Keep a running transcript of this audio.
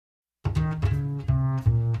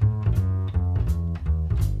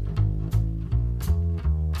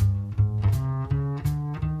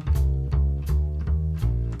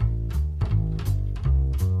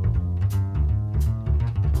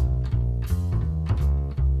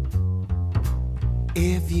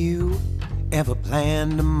If you ever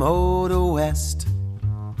plan to motor west,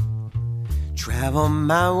 travel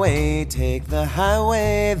my way, take the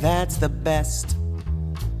highway, that's the best.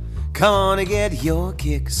 Come on to get your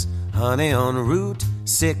kicks, honey, on Route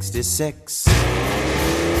 66. It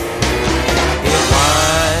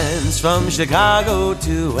winds from Chicago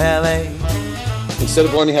to L.A. Instead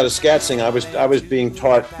of learning how to scat sing, I was being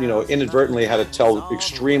taught, inadvertently how to tell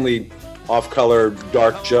extremely off-color,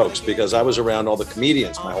 dark jokes because I was around all the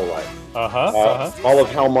comedians my whole life. All of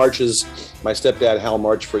Hal March's, my stepdad Hal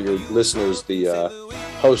March, for your listeners, the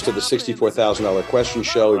host of the $64,000 Question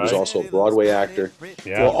Show. He was also a Broadway actor.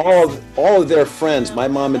 Yeah. Well, all of their friends, my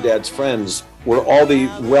mom and dad's friends, were all the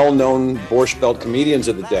well-known Borscht Belt comedians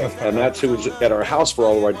of the day, and that's who was at our house for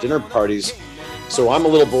all of our dinner parties. So I'm a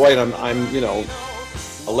little boy, and I'm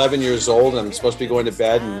 11 years old, and I'm supposed to be going to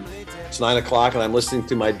bed, and it's 9 o'clock, and I'm listening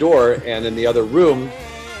to my door, and in the other room,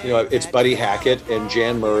 it's Buddy Hackett and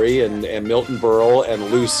Jan Murray and Milton Berle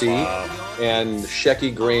and Lucy and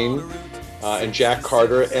Shecky Green and Jack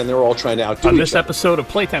Carter, and they're all trying to outdo each other. On this episode of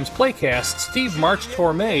Playtime's Playcast, Steve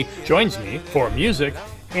March-Torme joins me for music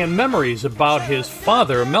and memories about his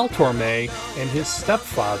father, Mel Torme, and his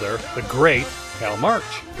stepfather, the great Hal March.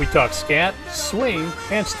 We talk scat, swing,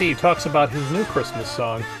 and Steve talks about his new Christmas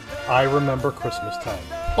song, I Remember Christmas Time.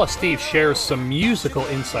 Plus, Steve shares some musical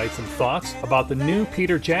insights and thoughts about the new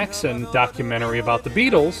Peter Jackson documentary about the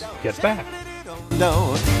Beatles, Get Back.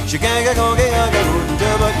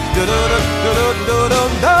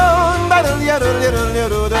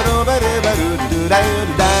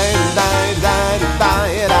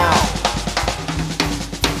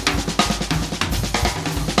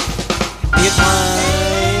 It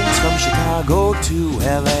winds from Chicago to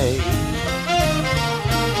L.A.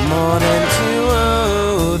 More than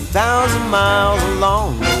 2,000 miles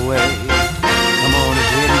along the way. Come on and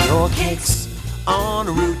get your kicks on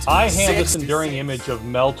Route 66. I have this enduring image of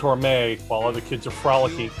Mel Torme while other kids are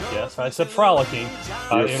frolicking. Yes, I said frolicking.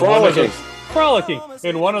 Frolicking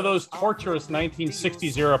in one of those torturous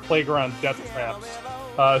 1960s era playground death traps.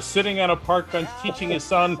 Sitting on a park bench teaching his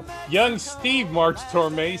son, young Steve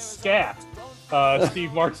March-Torme, scat.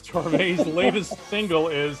 Steve March-Torme's latest single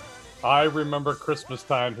is I Remember Christmas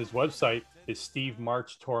Time. His website is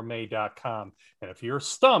stevemarchtorme.com. And if you're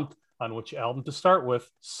stumped on which album to start with,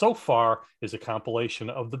 so far is a compilation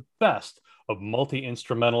of the best of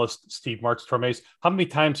multi-instrumentalist Steve March-Torme's. How many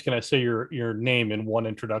times can I say your name in one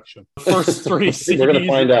introduction? First three CDs. We're going to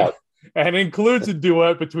find out. And includes a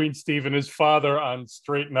duet between Steve and his father on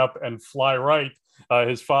Straighten Up and Fly Right.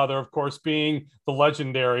 His father, of course, being the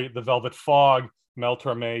legendary The Velvet Fog, Mel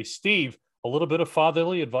Torme. Steve, a little bit of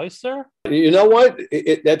fatherly advice there? You know what?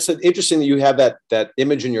 That's interesting that you have that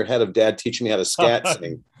image in your head of dad teaching me how to scat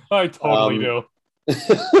sing. I totally do.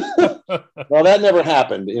 Well, that never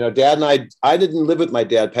happened. Dad and I didn't live with my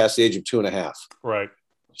dad past the age of 2.5. Right.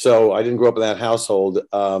 So I didn't grow up in that household.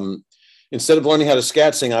 Instead of learning how to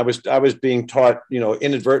scat sing, I was being taught,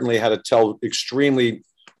 inadvertently how to tell extremely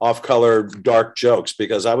off-color, dark jokes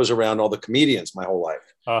because I was around all the comedians my whole life.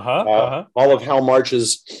 All of Hal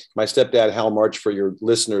March's, my stepdad Hal March, for your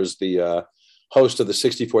listeners, the host of the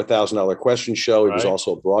 $64,000 Question Show. He was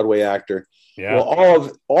also a Broadway actor. Yeah.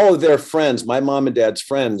 Well, all of their friends, my mom and dad's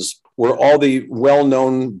friends, were all the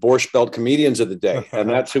well-known Borscht Belt comedians of the day, and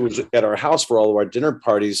that's who was at our house for all of our dinner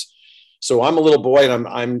parties. So I'm a little boy, and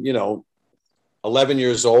I'm 11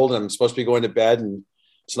 years old, and I'm supposed to be going to bed, and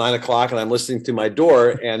it's 9 o'clock, and I'm listening to my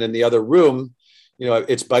door, and in the other room,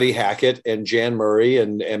 it's Buddy Hackett and Jan Murray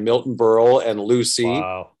and Milton Berle and Lucy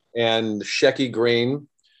and Shecky Green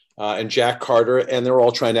and Jack Carter, and they're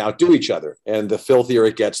all trying to outdo each other. And the filthier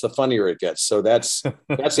it gets, the funnier it gets. So that's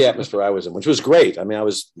the atmosphere I was in, which was great. I mean, I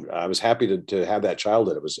was happy to have that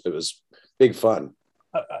childhood. It was big fun.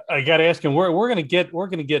 I got to ask him. We're going to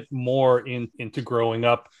get more into growing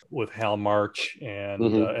up with Hal March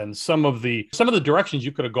and some of the directions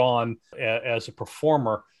you could have gone as a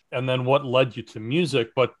performer, and then what led you to music.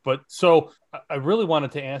 But so I really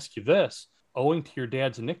wanted to ask you this: owing to your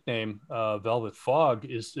dad's nickname, Velvet Fog,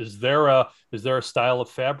 is there a style of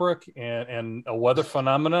fabric and a weather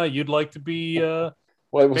phenomena you'd like to be?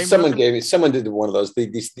 Well, someone did one of those.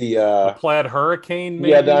 The plaid hurricane. Maybe?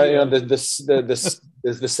 Yeah,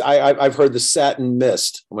 I've heard the satin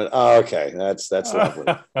mist. I went, oh, okay, that's lovely.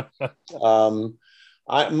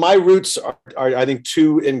 My roots are I think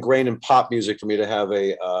too ingrained in pop music for me to have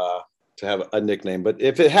a nickname. But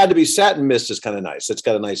if it had to be, satin mist is kind of nice. It's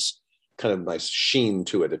got a nice sheen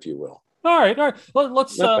to it, if you will. All right.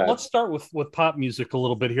 Let's start with pop music a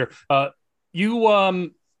little bit here.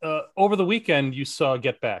 You over the weekend you saw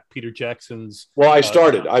Get Back, Peter Jackson's. Well, I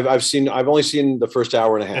started. I've only seen the first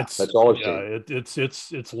hour and a half. That's all I've seen.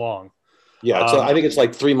 It's long. Yeah, I think it's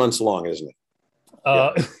like 3 months long, isn't it?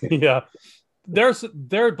 Yeah.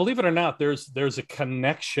 There, believe it or not, there's a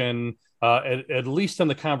connection, at least in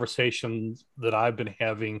the conversations that I've been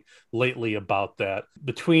having lately about that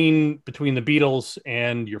between the Beatles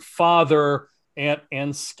and your father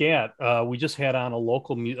and Skat. We just had on a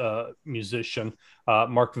local musician,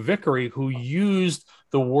 Mark Vickery, who used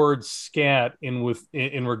the word scat in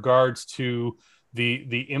regards to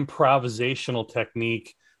the improvisational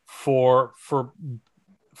technique for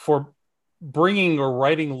bringing or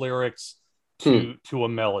writing lyrics to a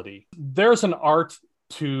melody. There's an art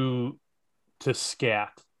to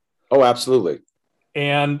scat. Oh, absolutely.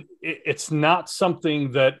 And it's not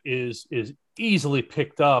something that is easily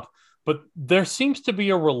picked up, but there seems to be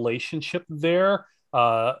a relationship there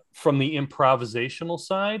from the improvisational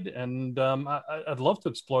side. And I'd love to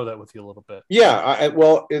explore that with you a little bit. Yeah.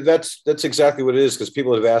 Well, that's exactly what it is. Because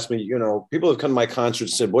people have asked me, people have come to my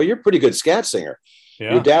concerts and said, well, you're a pretty good scat singer.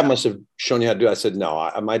 Yeah. Your dad must have shown you how to do it. I said, no,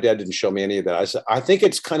 my dad didn't show me any of that. I said, I think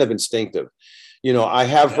it's kind of instinctive. I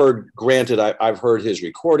have heard, granted, I've heard his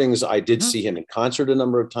recordings. I did see him in concert a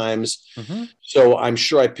number of times. So I'm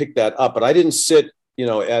sure I picked that up, but I didn't sit,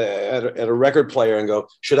 at a record player and go,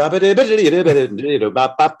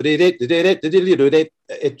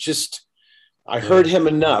 it just, I heard him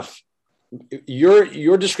enough.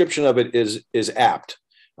 Your description of it is apt.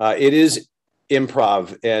 It is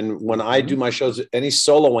improv. And when I do my shows, any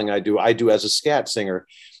soloing I do as a scat singer.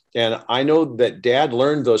 And I know that Dad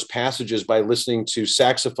learned those passages by listening to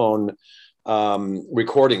saxophone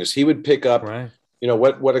recordings. He would pick up,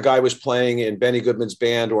 what a guy was playing in Benny Goodman's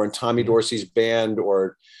band or in Tommy Dorsey's band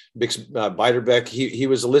or Bix Beiderbecke. He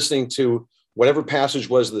was listening to whatever passage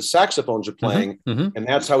was the saxophones are playing. And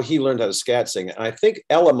that's how he learned how to scat sing. And I think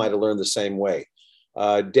Ella might have learned the same way.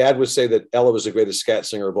 Dad would say that Ella was the greatest scat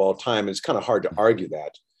singer of all time. It's kind of hard to argue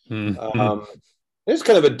that. It's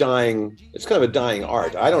kind of a dying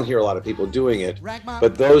art. I don't hear a lot of people doing it,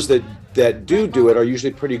 but those that do it are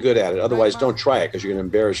usually pretty good at it. Otherwise, don't try it because you're going to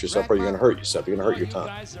embarrass yourself or you're going to hurt yourself. You're going to hurt your tongue.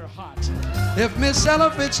 If Miss Ella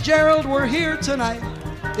Fitzgerald were here tonight,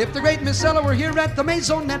 if the great Miss Ella were here at the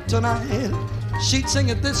Maisonette tonight, she'd sing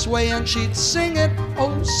it this way and she'd sing it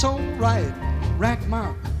oh so right. Rack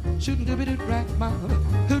mouth, shoot-a-doo-ba-doo, rack mouth,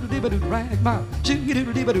 hoo-doo-dee-ba-doo, rack mouth,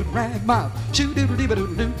 shoot-a-doo-dee-ba-doo, rack mouth,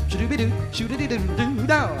 shoot-a-doo-dee-ba-doo-doo, shoot-a-doo-dee-doo, shoot-a-dee-doo-doo,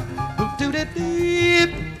 now, hoo-doo-dee-dee,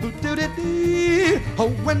 hoo-doo-dee-dee, oh,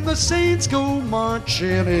 when the saints go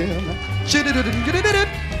marching in, shoot-a-doo-doo-doo-doo-doo,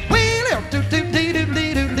 wheel,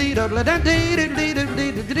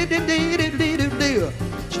 do-doo-dee-doo-dee-doo-dee-doo-dee-doo-dee-doo-dee-doo-dee-doo-dee,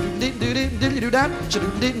 shoot-a-doo-dee-doo-dee-doo-doo-doo,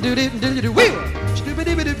 shoot-a-doo-dee-doo-doo-doo-doo-doo, wheel,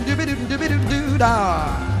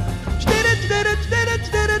 shoot-a-doo-dee-doo-doo-doo-doo-doo-doo,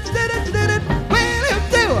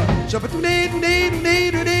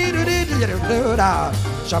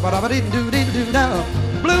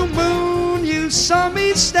 Blue moon, you saw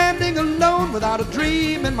me standing alone without a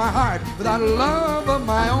dream in my heart, without a love of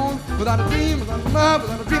my own, without a dream, without a love,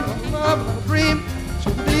 without a dream, without a love, without a dream.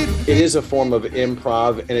 It is a form of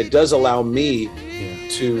improv, and it does allow me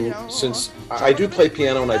to, since I do play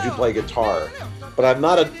piano and I do play guitar, but I'm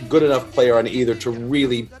not a good enough player on either to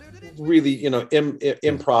really,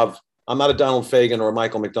 improv. I'm not a Donald Fagen or a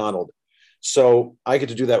Michael McDonald. So I get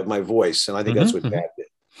to do that with my voice. And I think that's what Dad did.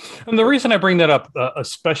 And the reason I bring that up,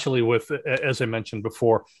 especially with, as I mentioned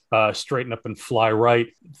before, Straighten Up and Fly Right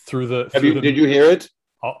through the... Did you hear it?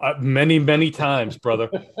 Many, many times, brother.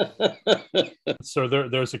 So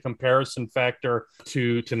there's a comparison factor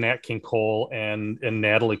to Nat King Cole and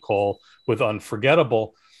Natalie Cole with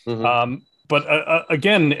Unforgettable. But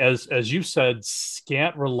again, as you said,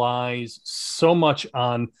 scat relies so much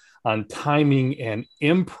on timing and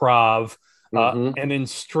improv, and in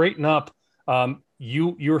Straighten Up,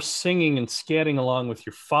 you're singing and scatting along with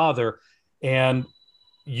your father, and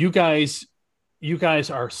you guys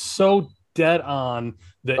are so dead on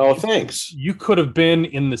that. Oh, thanks. You could have been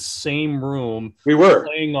in the same room. We were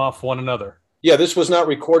playing off one another. Yeah, this was not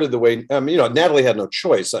recorded the way, Natalie had no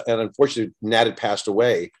choice. And unfortunately, Nat had passed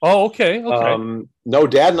away. Oh, okay. No,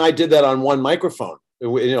 Dad and I did that on one microphone,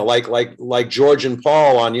 like George and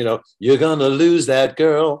Paul on, you're going to lose that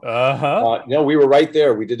girl. We were right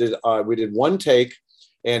there. We did it. We did one take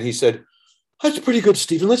and he said, that's pretty good,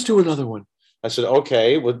 Stephen. Let's do another one. I said,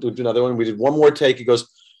 okay, we'll do another one. We did one more take. He goes,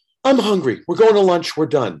 I'm hungry. We're going to lunch. We're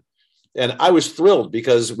done. And I was thrilled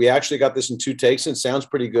because we actually got this in 2 takes and it sounds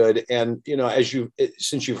pretty good. And,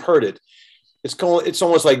 since you've heard it, it's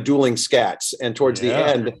almost like dueling scats. And towards the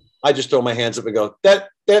end, I just throw my hands up and go, that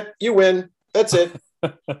you win. That's it.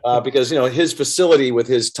 because, his facility with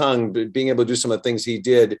his tongue, being able to do some of the things he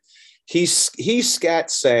did, he scat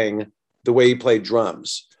sang the way he played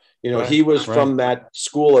drums. He was from that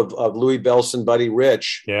school of Louis Bellson, Buddy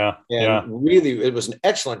Rich. Yeah. Really, it was an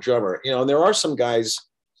excellent drummer. And there are some guys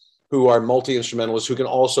who are multi-instrumentalists who can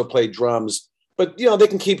also play drums, but, they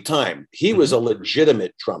can keep time. He was a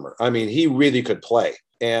legitimate drummer. I mean, he really could play.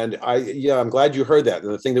 And I'm glad you heard that.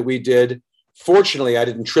 And the thing that we did, fortunately, I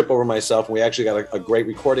didn't trip over myself, and we actually got a great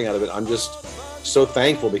recording out of it. I'm just so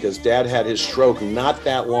thankful because Dad had his stroke not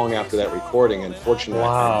that long after that recording, and fortunately,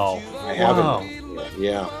 I haven't.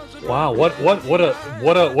 Yeah. Wow. What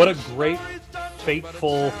a great,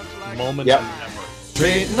 fateful moment in memory.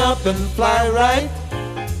 Straighten up and fly right.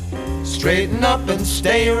 Straighten up and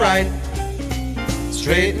stay right.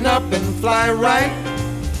 Straighten up and fly right.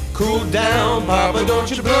 Cool down, Papa, don't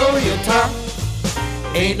you blow your top.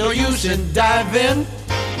 Ain't no use in diving.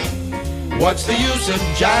 What's the use in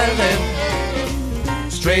jiving?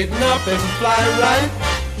 Straighten up and fly right.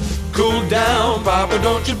 Cool down, Papa,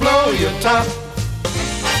 don't you blow your top.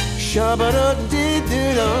 No,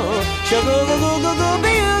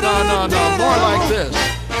 more like this.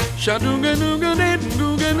 All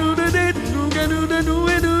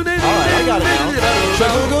right, I got it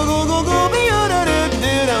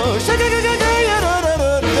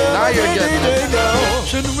now you're getting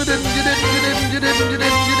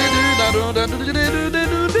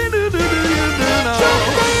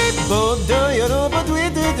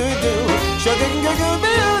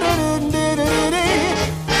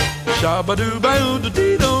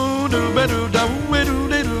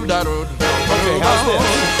Okay, how's this?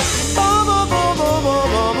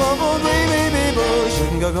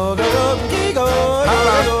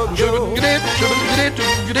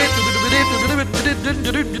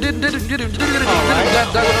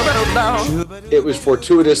 It was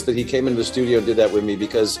fortuitous that he came into the studio and did that with me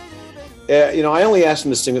because, I only asked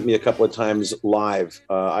him to sing with me a couple of times live.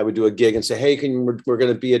 I would do a gig and say, hey, we're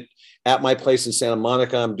going to be at my place in Santa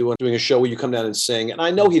Monica. I'm doing a show where you come down and sing. And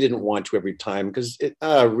I know he didn't want to every time because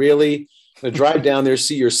really? To drive down there,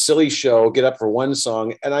 see your silly show, get up for one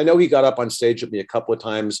song. And I know he got up on stage with me a couple of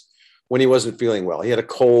times when he wasn't feeling well. He had a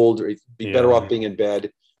cold, or he'd be better off being in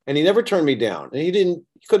bed. And he never turned me down. And he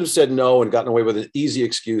could have said no and gotten away with an easy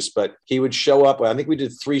excuse, but he would show up. I think we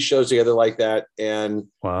did 3 shows together like that. And,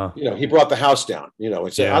 he brought the house down,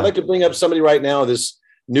 and said, I'd like to bring up somebody right now, this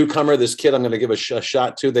newcomer, this kid I'm going to give a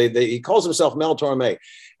shot to. He calls himself Mel Torme.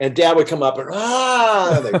 And Dad would come up and,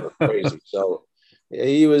 they were crazy. So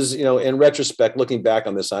he was, in retrospect, looking back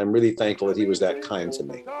on this, I'm really thankful that he was that kind to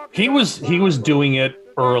me. He was doing it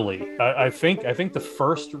early. I think the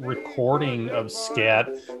first recording of Skat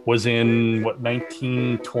was in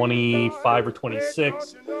 1925 or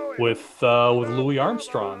 26 with Louis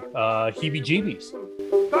Armstrong, Heebie Jeebies.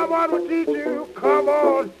 Someone will teach you, come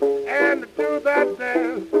on, and do that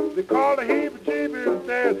dance. They call the heebie-jeebies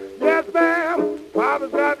dance. Yes, ma'am,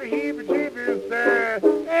 Papa's got the heebie-jeebies dance.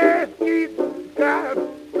 Hey, skeet, sky,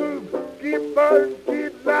 scoop, keep birds,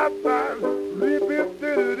 keep outside. Repeat,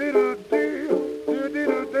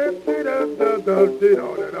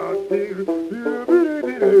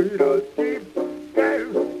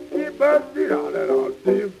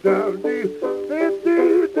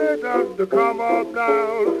 come on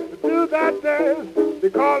down, do that dance. They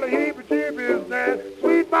call the heebie-jeebies dance.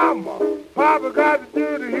 Sweet mama, Papa got to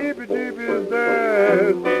do the heebie-jeebies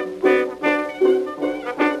dance.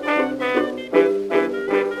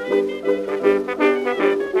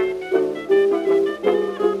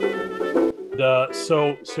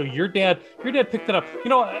 So your dad picked it up.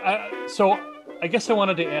 So I guess I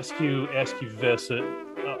wanted to ask you this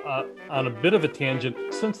on a bit of a tangent.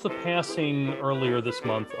 Since the passing earlier this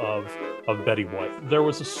month of Betty White, there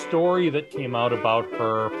was a story that came out about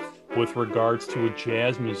her with regards to a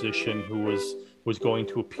jazz musician who was going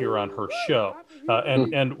to appear on her show.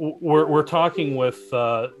 And we're talking with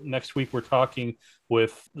next week. We're talking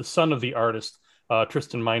with the son of the artist,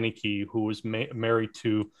 Tristan Meineke, who was married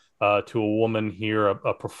to a woman here,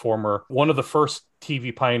 a performer, one of the first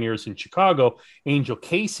TV pioneers in Chicago, Angel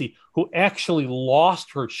Casey, who actually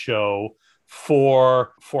lost her show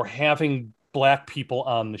for having Black people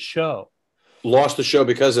on the show. Lost the show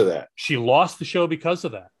because of that. She lost the show because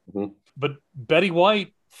of that. Mm-hmm. But Betty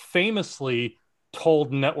White famously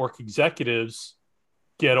told network executives,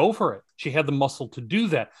 get over it. She had the muscle to do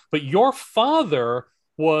that. But your father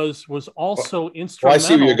was also instrumental. I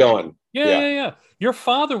see where you're going. Yeah. Your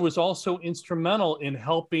father was also instrumental in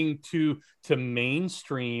helping to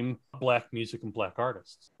mainstream Black music and Black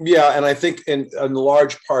artists. Yeah, and I think in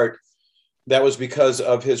large part, that was because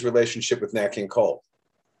of his relationship with Nat King Cole.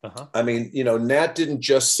 I mean, Nat didn't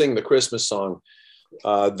just sing the Christmas song.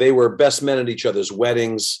 They were best men at each other's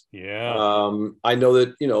weddings. Yeah. I know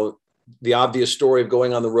that, the obvious story of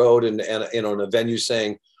going on the road and in a venue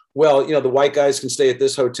saying, well, the white guys can stay at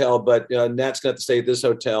this hotel, but Nat's going to have to stay at this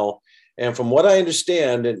hotel. And from what I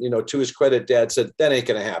understand, and, to his credit, Dad said, that ain't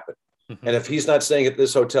going to happen. And if he's not staying at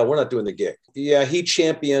this hotel, we're not doing the gig. Yeah, he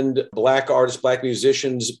championed Black artists, Black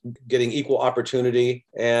musicians getting equal opportunity.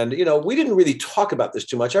 And, we didn't really talk about this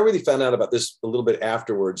too much. I really found out about this a little bit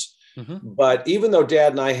afterwards. But even though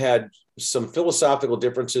Dad and I had some philosophical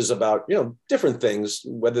differences about, different things,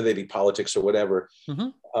 whether they be politics or whatever,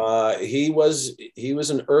 he was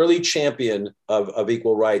an early champion of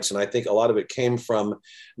equal rights. And I think a lot of it came from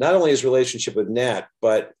not only his relationship with Nat,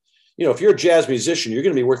 but if you're a jazz musician, you're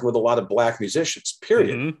going to be working with a lot of Black musicians,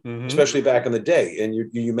 period, especially back in the day. And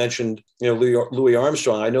you mentioned, Louis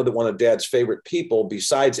Armstrong. I know that one of Dad's favorite people,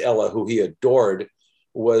 besides Ella, who he adored,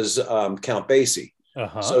 was Count Basie.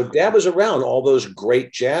 So Dad was around all those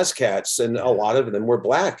great jazz cats, and a lot of them were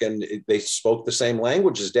Black, and they spoke the same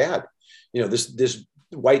language as Dad. This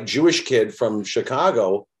white Jewish kid from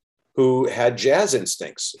Chicago who had jazz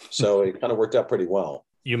instincts. So it kind of worked out pretty well.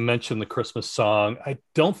 You mentioned the Christmas song. I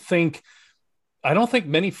don't think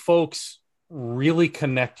many folks really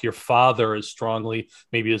connect your father as strongly,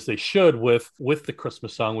 maybe as they should, with the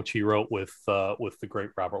Christmas song, which he wrote with the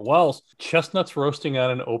great Robert Wells. Chestnuts roasting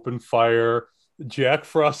on an open fire, Jack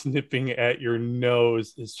Frost nipping at your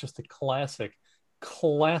nose is just a classic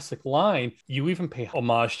line. You even pay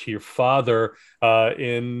homage to your father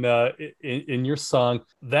in your song.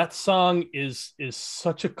 That song is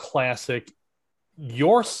such a classic.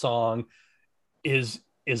 Your song is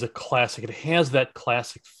a classic. It has that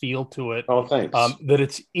classic feel to it. Oh, thanks. That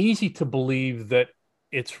it's easy to believe that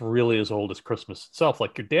it's really as old as Christmas itself,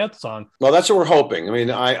 like your dad's song. Well, that's what we're hoping. I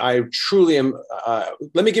mean, I truly am.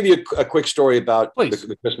 Let me give you a quick story about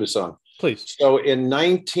the Christmas song. Please. So in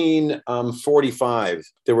 1945,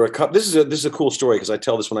 there were a couple. This is a cool story because I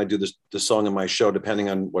tell this when I do the song in my show, depending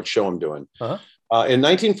on what show I'm doing. In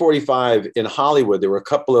 1945 in Hollywood, there were a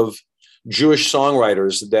couple of Jewish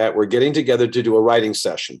songwriters that were getting together to do a writing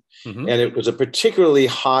session. And it was a particularly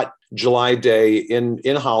hot July day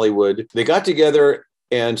in Hollywood. They got together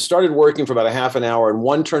and started working for about a half an hour. And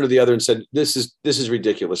one turned to the other and said, this is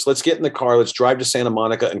ridiculous. Let's get in the car. Let's drive to Santa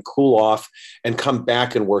Monica and cool off and come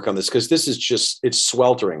back and work on this, because this is it's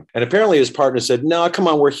sweltering. And apparently his partner said, no, come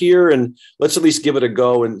on, we're here and let's at least give it a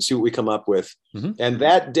go and see what we come up with. And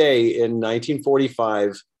that day in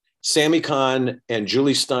 1945, Sammy Kahn and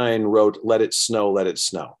Julie Stein wrote Let It Snow, Let It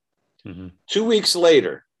Snow. 2 weeks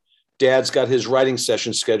later, Dad's got his writing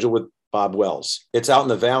session scheduled with Bob Wells. It's out in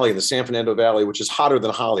the valley, in the San Fernando Valley, which is hotter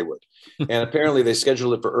than Hollywood. And apparently they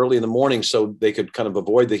scheduled it for early in the morning so they could kind of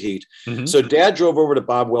avoid the heat. So Dad drove over to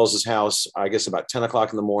Bob Wells's house, I guess about 10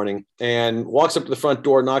 o'clock in the morning, and walks up to the front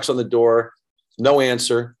door, knocks on the door, no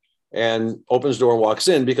answer, and opens the door and walks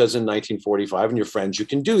in, because in 1945, and your friends, you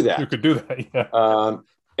can do that. You could do that, yeah.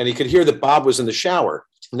 And he could hear that Bob was in the shower.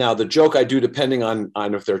 Now, the joke I do, depending on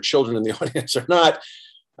if there are children in the audience or not,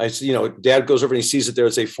 Dad goes over and he sees that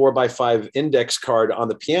there's a 4x5 index card on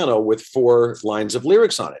the piano with 4 lines of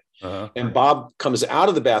lyrics on it. And Bob comes out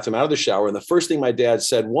of the bathroom, out of the shower. And the first thing my dad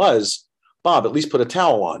said was, Bob, at least put a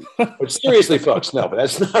towel on. But seriously, folks, no, but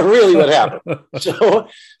that's not really what happened.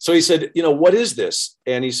 So he said, what is this?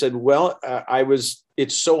 And he said, well,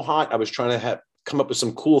 it's so hot. I was trying to come up with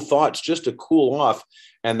some cool thoughts just to cool off.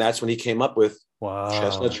 And that's when he came up with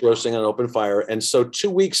Chestnuts Roasting on an Open Fire. And so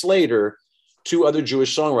 2 weeks later, 2 other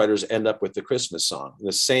Jewish songwriters end up with the Christmas song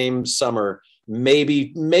the same summer,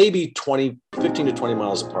 maybe 15 to 20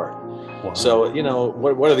 miles apart. So,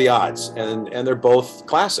 what are the odds? And they're both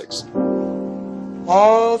classics.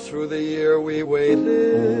 All through the year we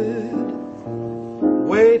waited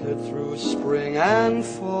through spring and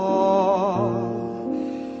fall,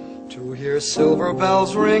 to hear silver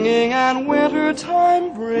bells ringing and winter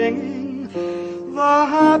time bringing the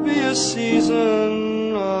happiest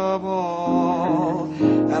season of all.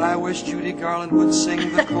 And I wish Judy Garland would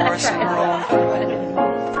sing the chorus in her own way.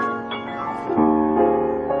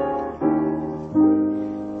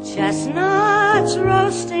 Chestnuts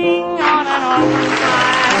roasting on an open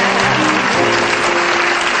fire,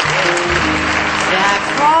 Jack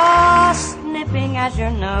Frost nipping at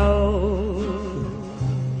your nose,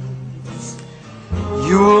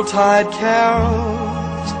 Yuletide carols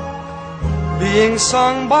being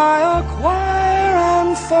sung by a choir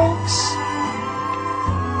and folks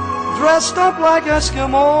dressed up like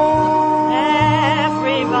Eskimos.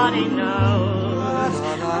 everybody knows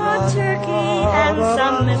a turkey and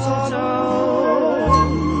some mistletoe.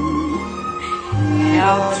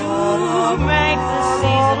 help to make the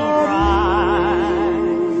season bright.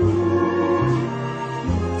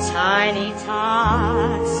 Tiny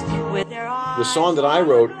tots with their eyes. The song that I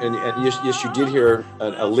wrote, and yes, you did hear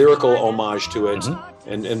a lyrical homage to it.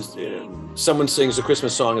 And someone sings a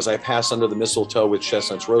Christmas song as I pass under the mistletoe with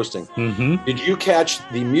chestnuts roasting. Did you catch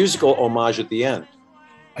the musical homage at the end?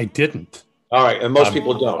 I didn't. All right, and most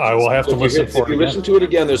people don't. I will have to listen for it. If you listen to it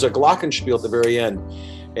again, there's a glockenspiel at the very end,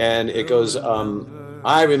 and it goes,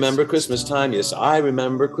 I remember Christmas time, yes, I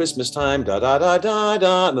remember Christmas time, da da da da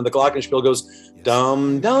da, and then the glockenspiel goes,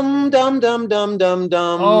 dum dum dum dum dum dum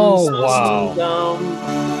dum. Oh, wow. Dum.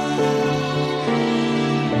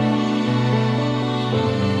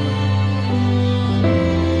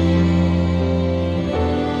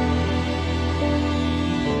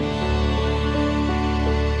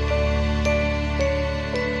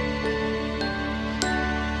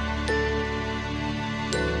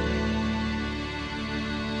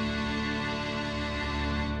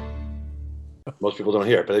 Most people don't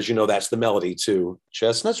hear it, but as you know, that's the melody to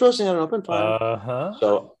Chestnuts Roasting on an Open Fire.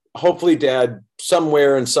 So hopefully Dad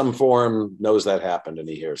somewhere in some form knows that happened and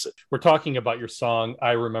he hears it. We're talking about your song,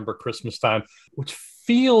 I Remember Christmas Time, which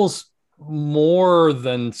feels more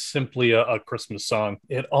than simply a Christmas song.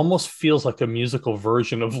 It almost feels like a musical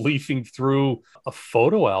version of leafing through a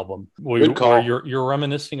photo album where you're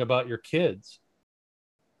reminiscing about your kids.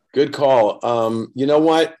 Good call. You know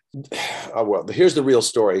what? Well, here's the real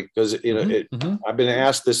story, because I've been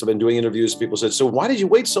asked this. I've been doing interviews. People said, "So why did you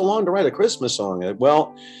wait so long to write a Christmas song?"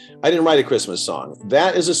 Well, I didn't write a Christmas song.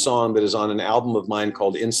 That is a song that is on an album of mine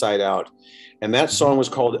called Inside Out, and that song was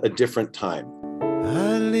called A Different Time.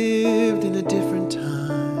 I lived in a different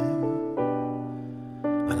time,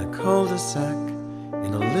 on a cul-de-sac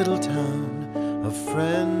in a little town of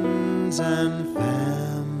friends and families.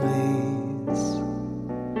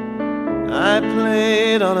 I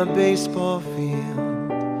played on a baseball field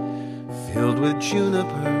filled with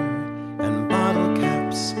juniper and bottle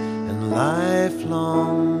caps and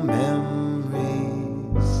lifelong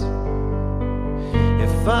memories.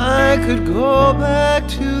 If I could go back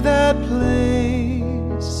to that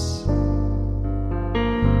place,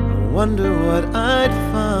 I wonder what I'd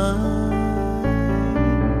find.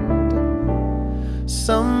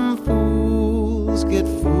 Some fools get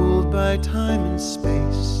fooled by time and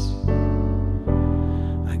space.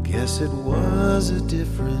 Guess it was a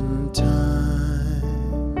different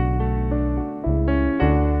time.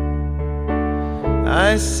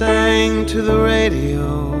 I sang to the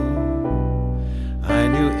radio. I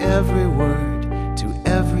knew every word to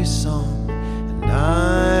every song. And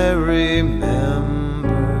I remember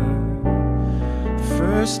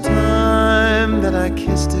first time that I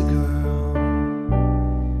kissed a girl.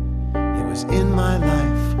 It was in my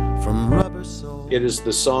life from Rubber Soul. It is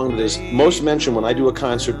the song that is most mentioned when I do a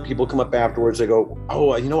concert. People come up afterwards. They go, "Oh,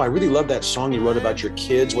 I really love that song you wrote about your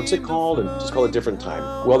kids. What's it called?" And it's called A Different Time.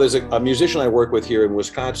 Well, there's a musician I work with here in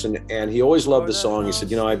Wisconsin, and he always loved the song. He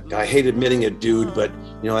said, I hate admitting it, dude, but,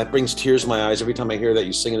 that brings tears to my eyes every time I hear that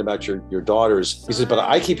you singing about your daughters. He says, but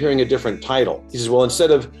I keep hearing a different title. He says, well,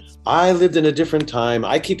 instead of I lived in a different time,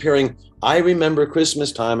 I keep hearing I remember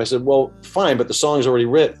Christmas time. I said, well, fine, but the song's already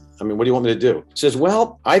written. I mean, what do you want me to do? He says,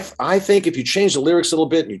 well, I think if you change the lyrics a little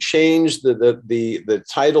bit and you change the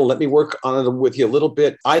title, let me work on it with you a little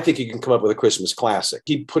bit, I think you can come up with a Christmas classic.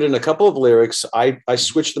 He put in a couple of lyrics. I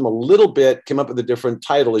switched them a little bit, came up with a different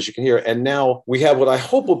title, as you can hear. And now we have what I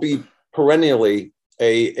hope will be perennially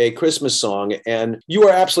a Christmas song. And you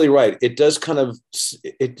are absolutely right. It just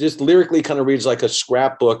lyrically kind of reads like a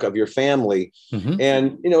scrapbook of your family.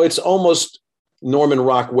 And, it's almost Norman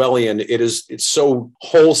Rockwellian. It's so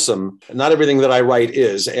wholesome. Not everything that I write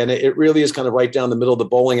is, and it really is kind of right down the middle of the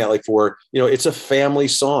bowling alley for, it's a family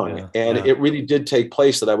song. It really did take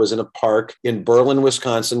place that I was in a park in Berlin,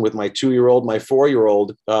 Wisconsin with my 2-year-old, my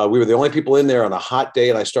 4-year-old. We were the only people in there on a hot day.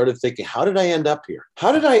 And I started thinking, how did I end up here?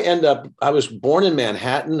 How did I end up? I was born in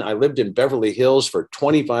Manhattan. I lived in Beverly Hills for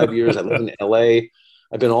 25 years. I lived in LA.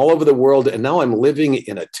 I've been all over the world, and now I'm living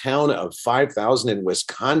in a town of 5,000 in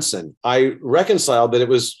Wisconsin. I reconciled that it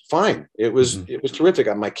was fine. It was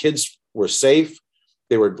terrific. My kids were safe.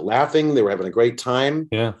 They were laughing. They were having a great time.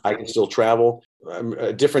 Yeah, I can still travel.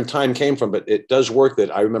 A different time came from, but it does work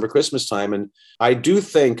that I remember Christmas time. And I do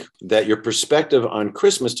think that your perspective on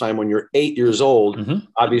Christmas time when you're 8 years old,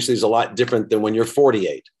 obviously is a lot different than when you're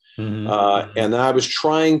 48. And I was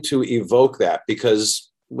trying to evoke that,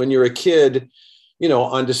 because when you're a kid,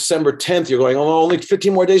 on December 10th, you're going, oh, only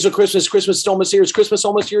 15 more days of Christmas. Christmas is almost here. Is Christmas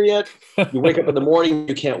almost here yet? You wake up in the morning,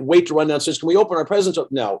 you can't wait to run downstairs. Can we open our presents?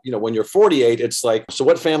 No, when you're 48, it's like, so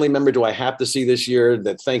what family member do I have to see this year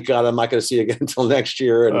that thank God I'm not going to see again until next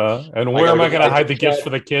year? And where am I going to hide the gifts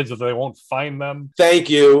for the kids if they won't find them? Thank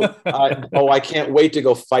you. I can't wait to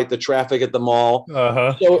go fight the traffic at the mall.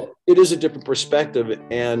 So it is a different perspective.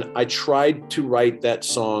 And I tried to write that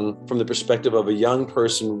song from the perspective of a young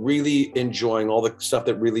person really enjoying all the stuff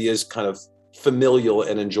that really is kind of familial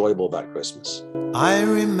and enjoyable about Christmas. I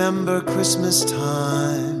remember Christmas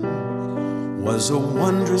time was a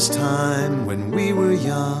wondrous time when we were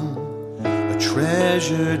young, a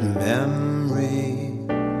treasured memory.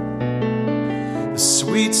 The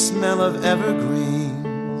sweet smell of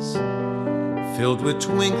evergreens filled with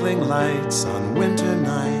twinkling lights on winter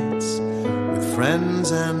nights with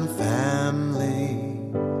friends and family.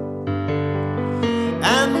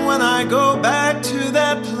 And when I go back to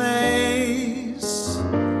that place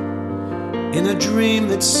in a dream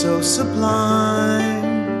that's so sublime,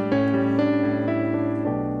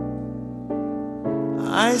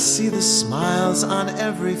 I see the smiles on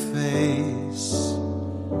every face,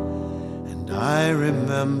 and I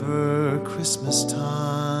remember Christmas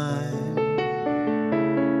time.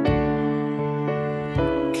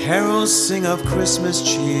 Carols sing of Christmas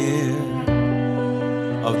cheer,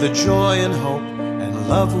 of the joy and hope and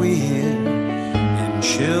love we hear in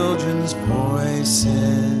children's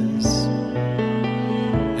voices.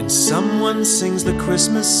 And someone sings the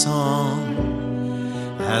Christmas song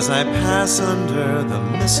as I pass under the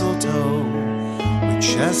mistletoe with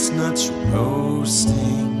chestnuts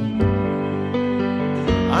roasting.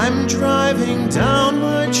 I'm driving down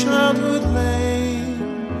my childhood lane,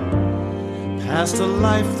 past a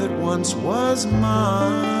life that once was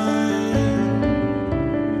mine.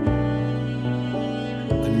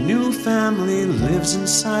 A new family lives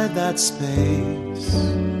inside that space,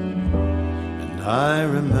 and I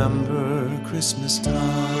remember Christmas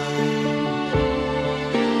time.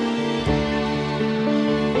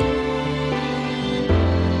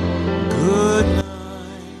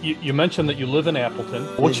 You mentioned that you live in Appleton,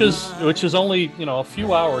 which is only a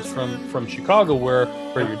few hours from Chicago, where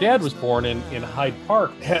your dad was born in Hyde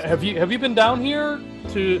Park. Have you been down here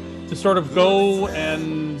to sort of go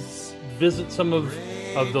and visit some of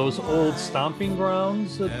those old stomping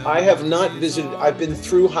grounds? I have not visited. I've been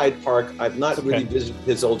through Hyde Park. I've not really visited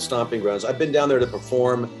his old stomping grounds. I've been down there to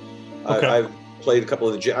perform. I've played a couple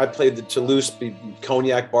of I played the Toulouse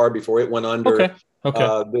Cognac Bar before it went under.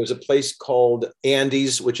 There's a place called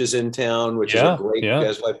Andy's, which is in town, which is a great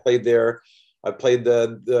jazz. I played there. I played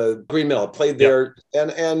the Green Mill. I played there,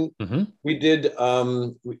 and we did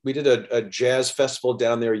a jazz festival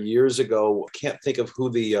down there years ago. Can't think of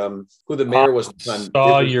who the mayor was.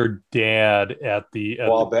 Saw your dad at the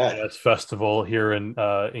jazz festival here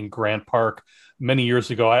in Grant Park many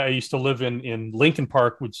years ago. I used to live in Lincoln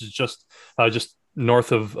Park, which is just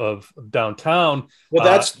north of downtown. Well,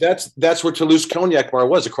 that's where Toulouse Cognac Bar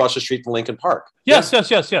was, across the street from Lincoln Park. Yes.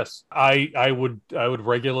 I would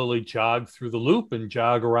regularly jog through the Loop and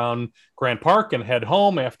jog around Grant Park and head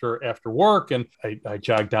home after work. And I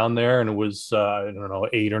jogged down there, and it was 8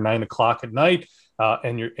 or 9 o'clock at night.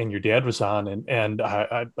 And your dad was on, and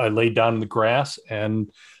I laid down in the grass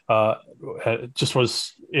and just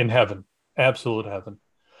was in heaven, absolute heaven.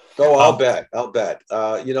 Oh, I'll bet.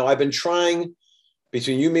 I've been trying.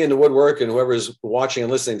 Between you, me, and the woodwork, and whoever's watching and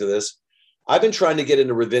listening to this, I've been trying to get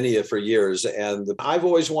into Ravinia for years, and I've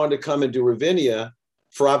always wanted to come and do Ravinia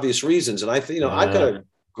for obvious reasons. And I think, I've got a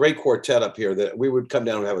great quartet up here that we would come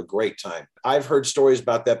down and have a great time. I've heard stories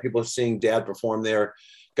about that, people seeing Dad perform there.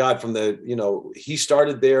 God, from he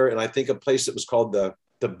started there, and I think a place that was called the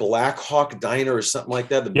Black Hawk Diner or something like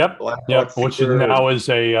that. Which now is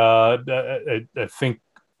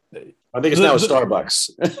I think it's now a Starbucks.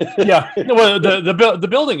 Well, the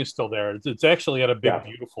building is still there. It's actually got a big,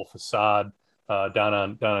 beautiful facade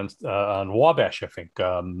down on Wabash, I think,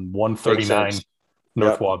 139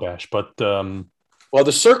 North Wabash. But well,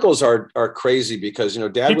 the circles are crazy because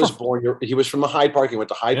Dad was born. He was from the Hyde Park. He went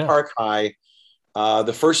to Hyde Park High.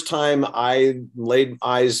 The first time I laid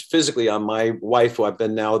eyes physically on my wife, who I've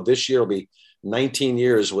been now this year will be 19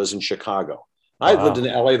 years, was in Chicago. I lived in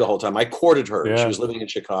LA the whole time. I courted her. Yeah. She was living in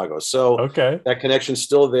Chicago. So that connection's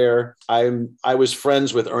still there. I was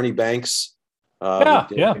friends with Ernie Banks.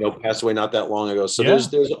 Passed away not that long ago. So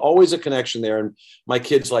there's always a connection there. And my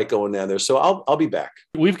kids like going down there. So I'll be back.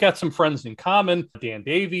 We've got some friends in common. Dan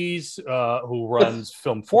Davies, who runs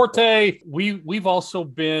Film Forte. We've also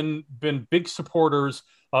been big supporters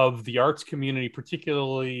of the arts community,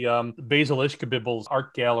 particularly Basil Ishkabibel's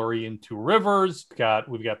art gallery in Two Rivers.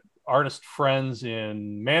 We've got artist friends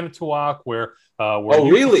in Manitowoc where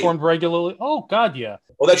you really performed regularly. Oh God, yeah.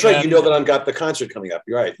 Well, that's right. You know that I've got the concert coming up.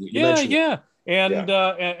 You're right. You mentioned it.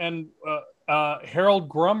 And Harold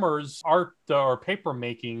Grummer's art or paper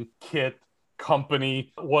making kit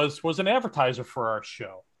company was an advertiser for our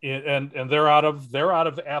show. And they're out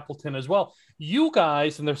of Appleton as well. You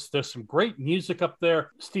guys, and there's some great music up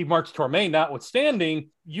there. Steve March-Torme notwithstanding,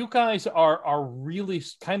 you guys are really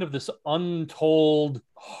kind of this untold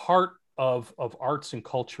heart of arts and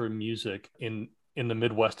culture and music in the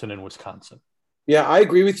Midwest and in Wisconsin. Yeah, I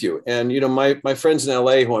agree with you. And, my friends in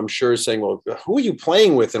LA, who I'm sure are saying, well, who are you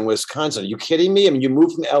playing with in Wisconsin? Are you kidding me? I mean, you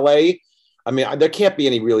moved from LA. I mean, there can't be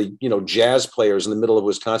any really, jazz players in the middle of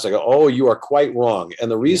Wisconsin. I go, oh, you are quite wrong. And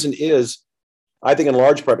the reason is, I think in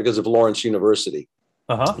large part because of Lawrence University.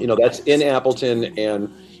 That's in Appleton, and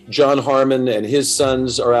John Harmon and his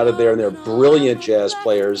sons are out of there, and they're brilliant jazz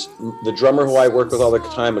players. The drummer who I work with all the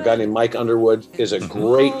time, a guy named Mike Underwood, is a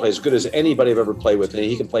great player, as good as anybody I've ever played with. And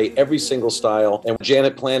he can play every single style. And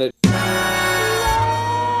Janet Planet.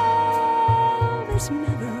 It's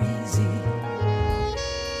never easy.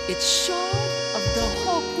 It's short of the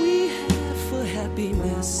hope we have for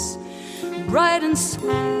happiness. Bright and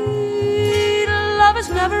sweet, love is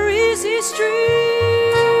never easy street.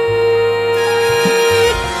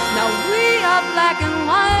 Now we are black and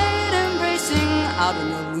white, embracing out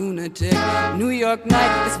in a lunatic New York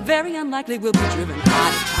night. It's very unlikely we'll be driven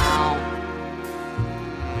out of town.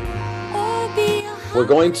 Or be We're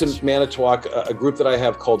going to Manitowoc, a group that I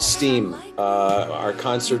have called Steam. Our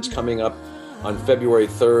concert's coming up on February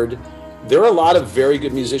 3rd. There are a lot of very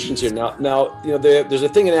good musicians here. Now, there's a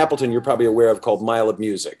thing in Appleton you're probably aware of called Mile of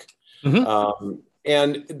Music.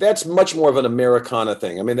 And that's much more of an Americana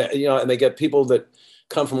thing. I mean, and they get people that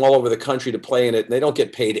come from all over the country to play in it, and they don't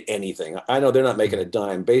get paid anything. I know they're not making a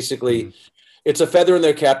dime. Basically, it's a feather in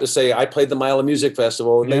their cap to say, I played the Mile of Music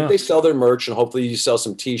Festival. And they sell their merch, and hopefully you sell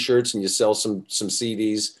some T-shirts and you sell some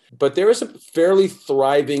CDs. But there is a fairly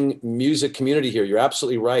thriving music community here. You're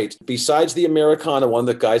absolutely right. Besides the Americana one,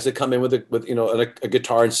 the guys that come in with a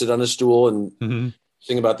guitar and sit on a stool and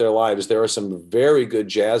sing about their lives, there are some very good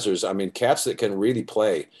jazzers. I mean, cats that can really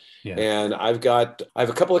play. Yeah. And I have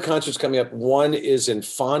a couple of concerts coming up. One is in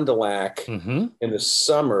Fond du Lac in the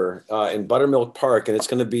summer in Buttermilk Park. And it's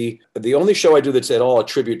going to be the only show I do that's at all a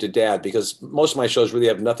tribute to Dad, because most of my shows really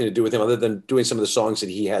have nothing to do with him other than doing some of the songs that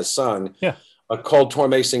he has sung. Yeah. Called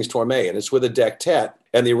Torme Sings Torme. And it's with a dectet.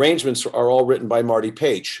 And the arrangements are all written by Marty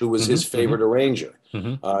Page, who was his favorite arranger.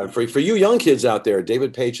 For you young kids out there,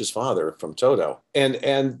 David Page's father from Toto.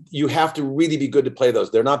 And you have to really be good to play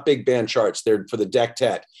those. They're not big band charts. They're for the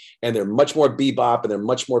dectet. And they're much more bebop, and they're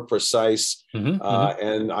much more precise.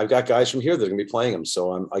 And I've got guys from here that are going to be playing them.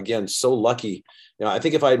 So I'm, again, so lucky. I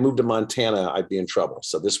think if I had moved to Montana, I'd be in trouble.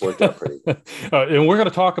 So this worked out pretty good. And we're going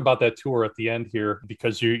to talk about that tour at the end here,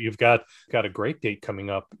 because you've got a great date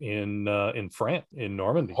coming up in France, in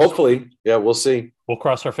Normandy. Hopefully. Yeah, we'll see. We'll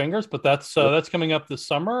cross our fingers, but that's coming up this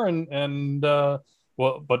summer, and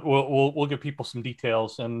we'll give people some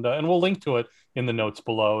details, and we'll link to it in the notes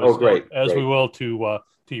below. Great. We will to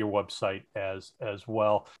your website as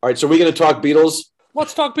well. All right, so we're going to talk Beatles.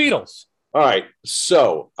 Let's talk Beatles. All right.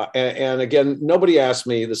 So, and again, nobody asked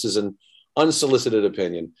me. This is an unsolicited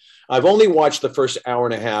opinion. I've only watched the first hour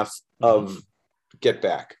and a half of Get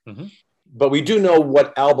Back. But we do know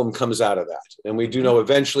what album comes out of that. And we do know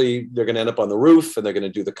eventually they're going to end up on the roof and they're going to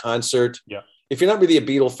do the concert. Yeah. If you're not really a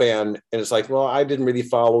Beatle fan and it's like, well, I didn't really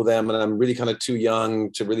follow them and I'm really kind of too young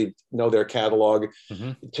to really know their catalog.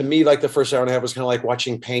 To me, like the first hour and a half was kind of like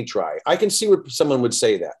watching paint dry. I can see where someone would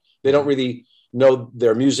say that. They don't really know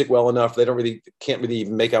their music well enough. They can't really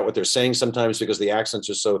even make out what they're saying sometimes because the accents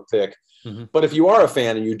are so thick. But if you are a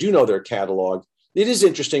fan and you do know their catalog, it is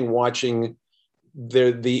interesting watching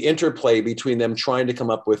the interplay between them trying to come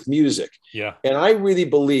up with music. Yeah. And I really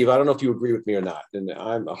believe, I don't know if you agree with me or not, and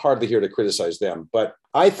I'm hardly here to criticize them, but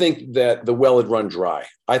I think that the well had run dry.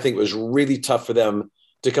 I think it was really tough for them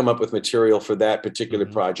to come up with material for that particular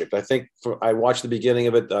project. I think I watched the beginning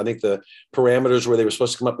of it. I think the parameters where they were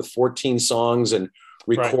supposed to come up with 14 songs and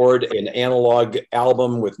record an analog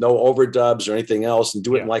album with no overdubs or anything else and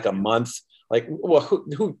do it in like a month. Like, well,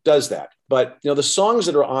 who does that? But, the songs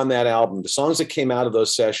that are on that album, the songs that came out of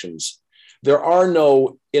those sessions, there are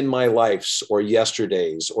no In My Lifes or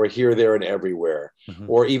Yesterdays or Here, There, and Everywhere,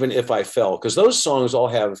 or even If I Fell, because those songs all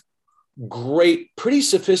have great, pretty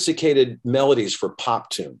sophisticated melodies for pop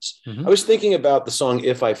tunes. I was thinking about the song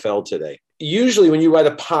If I Fell today. Usually when you write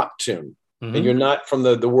a pop tune, and you're not from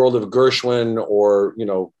the world of Gershwin or,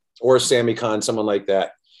 or Sammy Kahn, someone like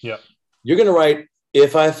that. Yeah. You're going to write,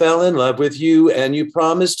 if I fell in love with you and you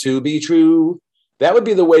promised to be true. That would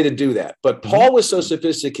be the way to do that. But Paul was so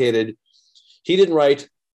sophisticated. He didn't write,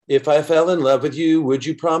 if I fell in love with you, would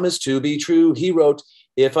you promise to be true? He wrote,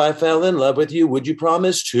 if I fell in love with you, would you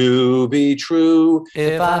promise to be true?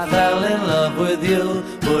 If I fell in love with you,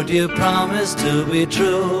 would you promise to be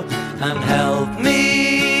true and help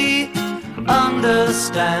me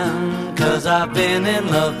understand? 'Cause I've been in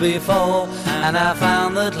love before and I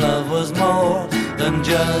found that love was more than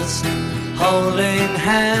just holding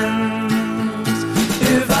hands.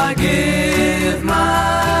 If I give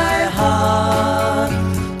my heart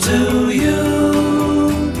to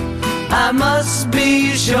you, I must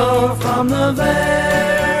be sure from the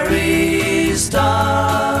very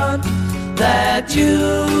start that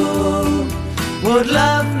you would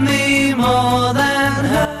love me more than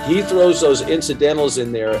her. He throws those incidentals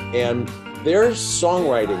in there, and their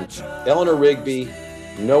songwriting, Eleanor Rigby,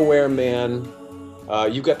 Nowhere Man,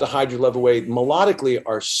 You've Got to Hide Your Love Away, melodically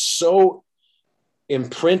are so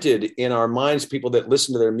imprinted in our minds, people that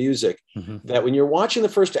listen to their music, that when you're watching the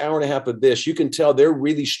first hour and a half of this, you can tell they're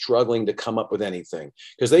really struggling to come up with anything,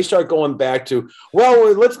 because they start going back to,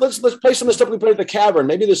 well, let's play some of the stuff we played at the Cavern.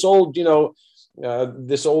 Maybe this old,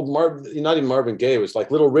 this old not even Marvin Gaye, it was like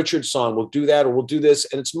Little Richard song. We'll do that, or we'll do this.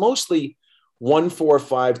 And it's mostly 1, 4,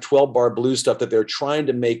 5, 12-bar blues stuff that they're trying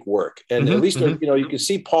to make work. And at least, you can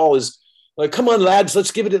see Paul is like, come on, lads,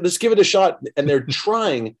 let's give it a shot. And they're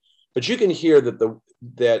trying, but you can hear that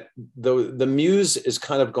the muse is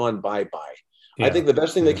kind of gone bye-bye. Yeah. I think the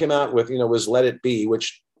best thing they came out with, was Let It Be,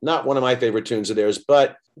 which not one of my favorite tunes of theirs,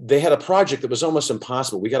 but they had a project that was almost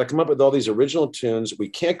impossible. We got to come up with all these original tunes. We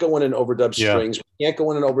can't go in and overdub strings. We can't go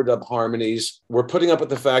in and overdub harmonies. We're putting up with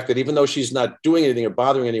the fact that even though she's not doing anything or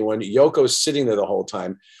bothering anyone, Yoko's sitting there the whole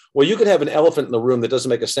time. Well, you could have an elephant in the room that doesn't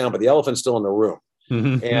make a sound, but the elephant's still in the room.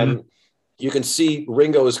 And you can see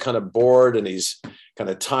Ringo is kind of bored and he's kind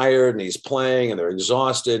of tired and he's playing and they're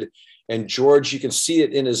exhausted. And George, you can see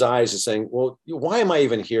it in his eyes, is saying, well, why am I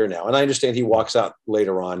even here now? And I understand he walks out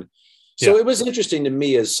later on. So it was interesting to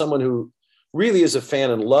me as someone who really is a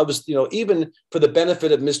fan and loves, even for the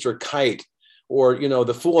benefit of Mr. Kite or,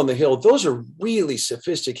 The Fool on the Hill, those are really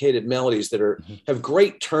sophisticated melodies that have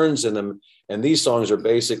great turns in them. And these songs are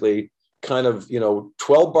basically kind of,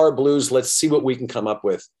 12-bar blues. Let's see what we can come up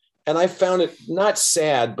with. And I found it not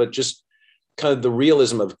sad, but just kind of the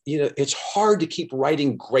realism of, it's hard to keep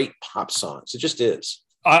writing great pop songs. It just is.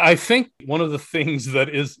 I think one of the things that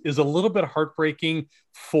is a little bit heartbreaking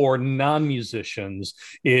for non-musicians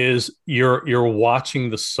is you're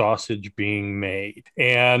watching the sausage being made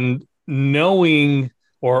and knowing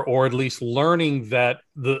or at least learning that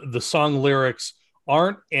the song lyrics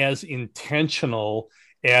aren't as intentional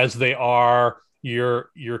as they are.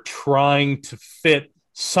 You're trying to fit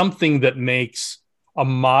something that makes a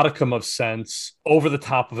modicum of sense over the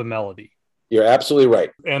top of a melody. You're absolutely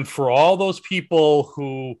right. And for all those people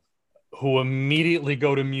who immediately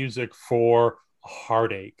go to music for a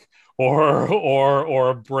heartache or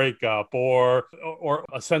a breakup or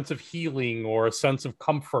a sense of healing or a sense of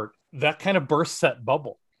comfort, that kind of bursts that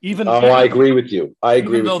bubble. I agree with you.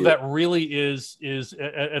 Even though that really is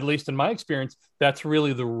at least in my experience, that's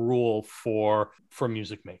really the rule for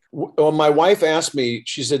music makers. Well, my wife asked me,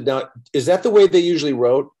 she said, now, is that the way they usually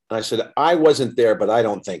wrote? And I said, I wasn't there, but I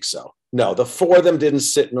don't think so. No, the four of them didn't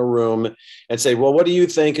sit in a room and say, well, what do you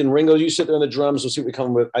think? And Ringo, you sit there on the drums, we'll see what we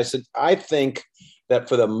come with. I said, I think that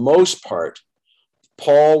for the most part,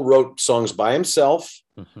 Paul wrote songs by himself.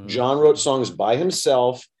 John wrote songs by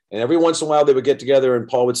himself. And every once in a while they would get together and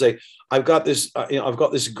Paul would say, I've got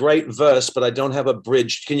this great verse, but I don't have a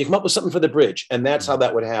bridge. Can you come up with something for the bridge? And that's how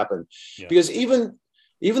that would happen. Yeah. Because even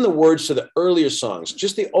the words to the earlier songs,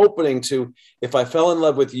 just the opening to, if I fell in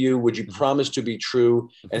love with you, would you promise to be true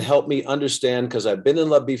and help me understand? Because I've been in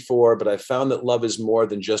love before, but I found that love is more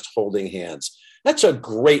than just holding hands. That's a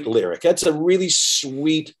great lyric. That's a really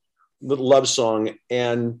sweet little love song.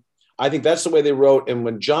 And I think that's the way they wrote. And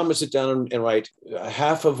when John would sit down and write,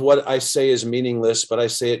 half of what I say is meaningless, but I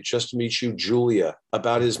say it just to meet you, Julia,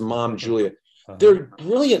 about his mom, Julia. They're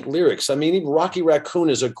brilliant lyrics. I mean, even Rocky Raccoon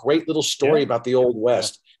is a great little story about the Old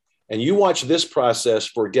West. And you watch this process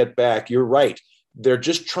for Get Back, you're right. They're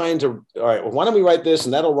just trying to, all right, well, why don't we write this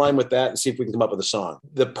and that'll rhyme with that and see if we can come up with a song.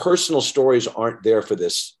 The personal stories aren't there for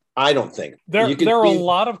this, I don't think. There are a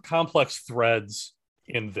lot of complex threads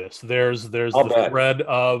in this. There's the thread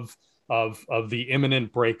of the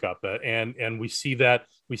imminent breakup, and we see that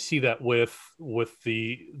with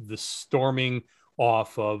the storming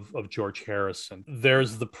off of George Harrison.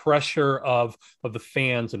 There's the pressure of the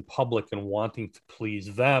fans and public and wanting to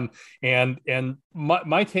please them. And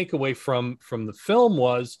my takeaway from the film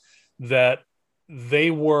was that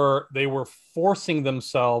they were forcing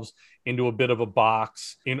themselves into a bit of a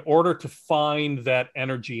box in order to find that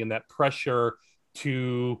energy and that pressure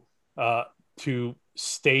to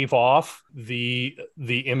stave off the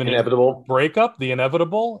imminent Inevitable breakup, the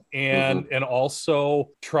inevitable, and also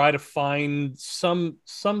try to find some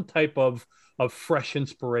type of fresh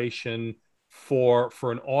inspiration for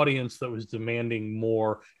an audience that was demanding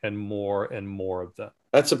more and more and more of them.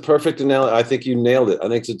 That's a perfect analogy. I think you nailed it. I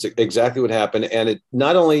think it's exactly what happened. And it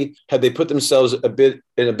not only had they put themselves in a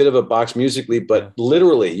bit of a box musically, but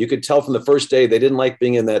literally, you could tell from the first day they didn't like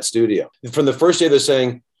being in that studio. From the first day, they're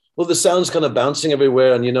saying, well, the sound's kind of bouncing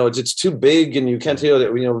everywhere, and it's too big, and you can't hear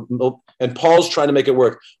that. And Paul's trying to make it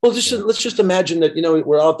work. Well, let's just imagine that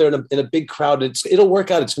we're out there in a big crowd. It'll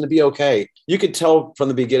work out. It's going to be okay. You could tell from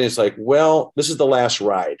the beginning. It's like, well, this is the last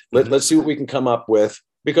ride. Let's see what we can come up with,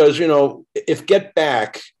 because if Get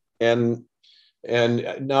Back and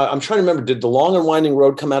now I'm trying to remember, did The Long and Winding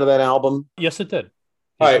Road come out of that album? Yes, it did.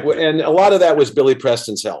 All right, and a lot of that was Billy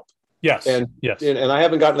Preston's help. Yes, and yes, and I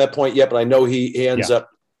haven't gotten to that point yet, but I know he ends up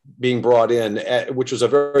being brought in, which was a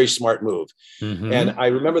very smart move. And I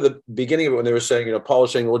remember the beginning of it when they were saying, Paul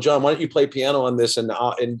was saying, well, John, why don't you play piano on this? And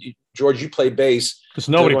George, you play bass. Because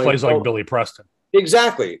nobody plays like Billy Preston.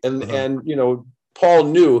 Exactly. And Paul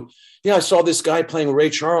knew, I saw this guy playing Ray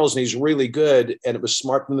Charles and he's really good. And it was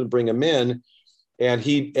smart for them to bring him in. And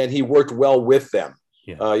he worked well with them.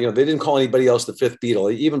 Yeah. They didn't call anybody else the fifth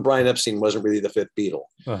Beatle. Even Brian Epstein wasn't really the fifth Beatle.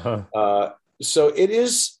 So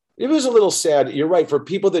it was a little sad. You're right. For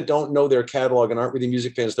people that don't know their catalog and aren't really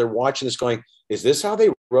music fans, they're watching this going, is this how they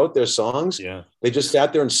wrote their songs? Yeah. They just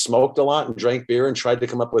sat there and smoked a lot and drank beer and tried to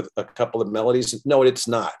come up with a couple of melodies. No, it's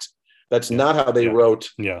not. That's not how they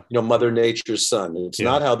wrote, Mother Nature's Son. It's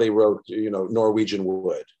not how they wrote, Norwegian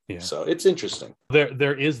Wood. Yeah. So it's interesting.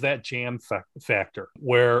 There is that jam factor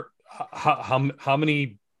where how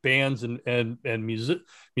many bands and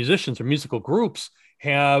musicians or musical groups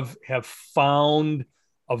have found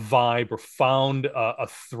a vibe or found a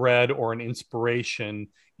thread or an inspiration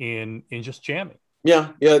in just jamming. Yeah.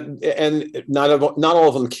 And not all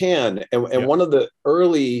of them can. And one of the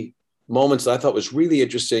early moments that I thought was really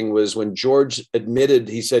interesting was when George admitted,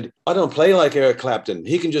 he said, I don't play like Eric Clapton.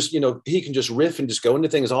 He can just riff and just go into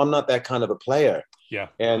things. I'm not that kind of a player. Yeah.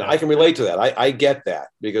 And I can relate to that. I get that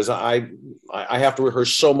because I have to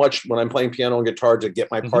rehearse so much when I'm playing piano and guitar to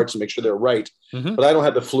get my parts and make sure they're right. But I don't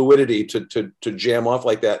have the fluidity to jam off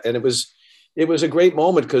like that. And it was a great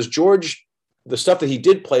moment because George, the stuff that he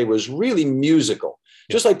did play was really musical.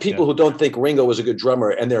 Just like people who don't think Ringo was a good drummer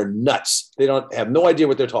and they're nuts. They don't have no idea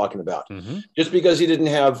what they're talking about. Just because he didn't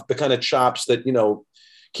have the kind of chops that,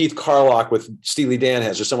 Keith Carlock with Steely Dan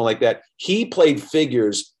has or someone like that. He played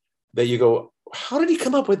figures that you go, how did he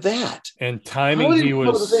come up with that? And timing, he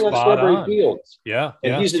was spot on. Fields? Yeah.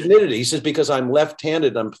 And he's admitted it. He says, because I'm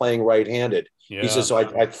left-handed, I'm playing right-handed. Yeah. He says, so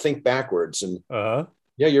I think backwards. And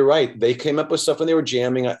yeah, you're right. They came up with stuff when they were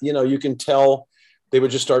jamming. You can tell they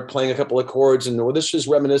would just start playing a couple of chords and this is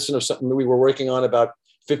reminiscent of something that we were working on about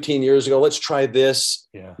 15 years ago. Let's try this.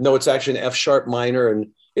 Yeah. No, it's actually an F sharp minor. And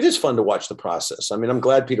it is fun to watch the process. I mean, I'm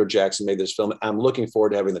glad Peter Jackson made this film. I'm looking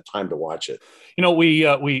forward to having the time to watch it.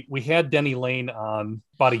 We had Denny Lane on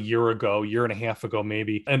about a year and a half ago,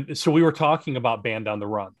 maybe. And so we were talking about Band on the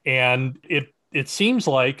Run, and it seems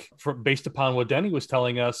like, based upon what Denny was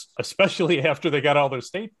telling us, especially after they got all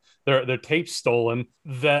their tapes stolen,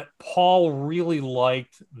 that Paul really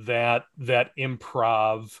liked that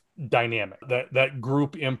improv dynamic, that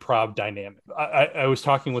group improv dynamic. I was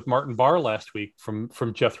talking with Martin Barr last week from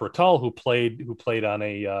Jethro Tull, who played on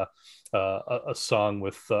a song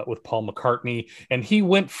with Paul McCartney, and he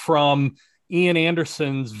went from Ian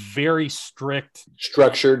Anderson's very strict,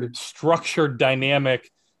 structured dynamic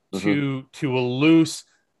to a loose,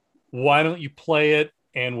 why don't you play it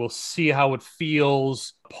and we'll see how it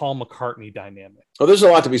feels, Paul McCartney dynamic. Well, there's a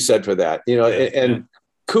lot to be said for that, and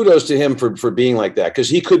kudos to him for being like that, because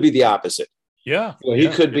he could be the opposite. Yeah. He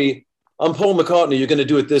could be, I'm Paul McCartney, you're going to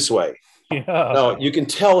do it this way. Yeah. No, you can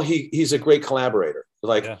tell he's a great collaborator.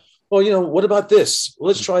 Like, well, what about this? Well,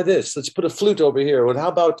 let's try this. Let's put a flute over here. Well, how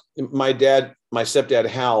about my stepdad,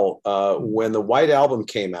 Hal, when the White Album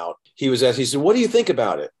came out, he said, what do you think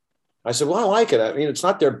about it? I said, well, I like it. I mean, it's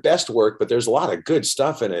not their best work, but there's a lot of good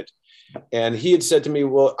stuff in it. And he had said to me,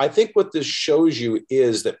 well, I think what this shows you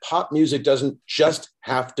is that pop music doesn't just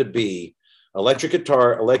have to be electric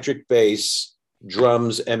guitar, electric bass,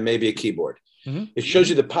 drums, and maybe a keyboard. It shows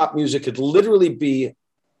you that pop music could literally be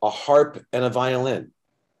a harp and a violin.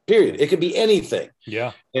 Period. It could be anything.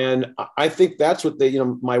 Yeah. And I think that's what they,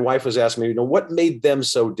 my wife was asking me, what made them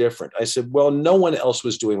so different? I said, well, no one else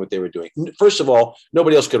was doing what they were doing. First of all,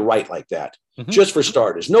 nobody else could write like that. Just for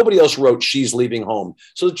starters. Nobody else wrote She's Leaving Home.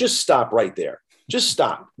 So just stop right there. Just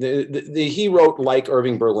stop. He wrote like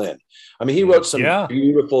Irving Berlin. I mean, he wrote some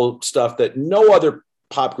beautiful stuff that no other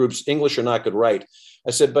pop groups, English or not, could write.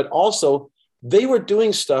 I said, but also they were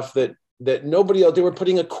doing stuff that nobody else, they were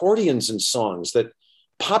putting accordions in songs that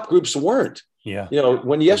pop groups weren't. Yeah.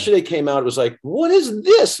 When Yesterday came out, it was like, what is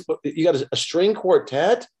this? You got a string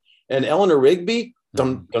quartet and Eleanor Rigby.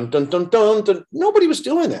 Dun, dun, dun, dun, dun, dun. Nobody was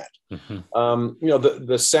doing that.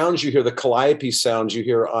 The sounds you hear, the calliope sounds you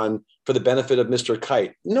hear on For the Benefit of Mr.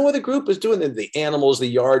 Kite. No other group was doing it. The Animals,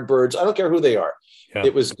 the Yardbirds. I don't care who they are. Yeah.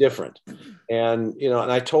 It was different. And,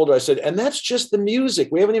 and I told her, I said, and that's just the music.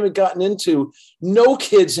 We haven't even gotten into, no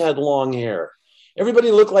kids had long hair.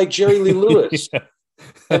 Everybody looked like Jerry Lee Lewis.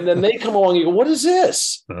 And then they come along and you go, what is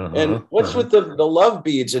this? And what's with the love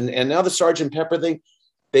beads? And now the Sgt. Pepper thing,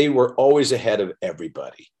 they were always ahead of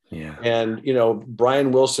everybody. Yeah. And,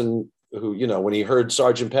 Brian Wilson, who, when he heard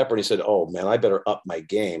Sgt. Pepper, and he said, oh man, I better up my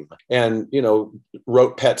game. And,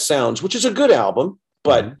 wrote Pet Sounds, which is a good album,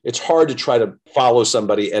 but it's hard to try to follow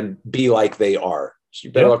somebody and be like they are. So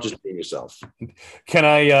you better off just being yourself. Can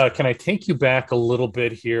I take you back a little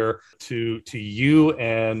bit here to you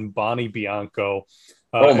and Bonnie Bianco?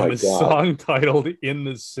 And the song titled "In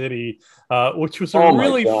the City," which was a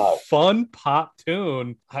really fun pop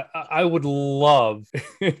tune. I would love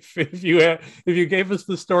if you gave us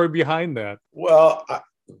the story behind that. Well,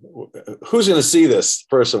 who's going to see this?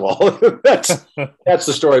 First of all, that's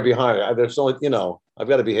the story behind it. There's only I've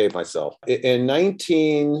got to behave myself. In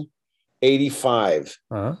 1985,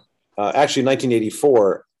 actually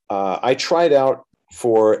 1984, I tried out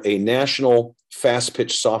for a national fast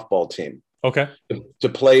pitch softball team. Okay. To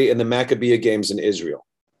play in the Maccabiah games in Israel.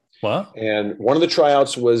 Wow. And one of the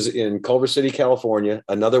tryouts was in Culver City, California.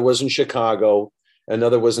 Another was in Chicago.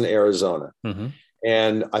 Another was in Arizona.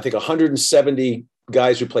 And I think 170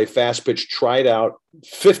 guys who play fast pitch tried out.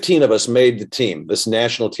 15 of us made the team, this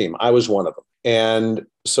national team. I was one of them. And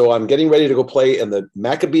so I'm getting ready to go play in the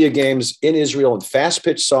Maccabiah games in Israel in fast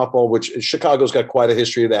pitch softball, which Chicago's got quite a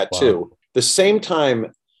history of that too. The same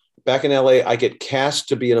time, back in LA, I get cast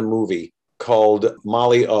to be in a movie called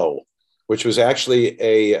Molly O, which was actually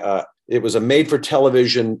it was a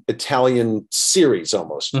made-for-television Italian series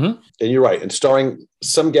almost. And you're right, and starring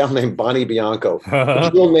some gal named Bonnie Bianco. Her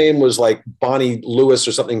real name was like Bonnie Lewis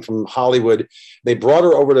or something from Hollywood. They brought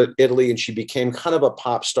her over to Italy, and she became kind of a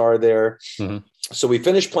pop star there. So we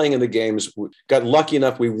finished playing in the games. We got lucky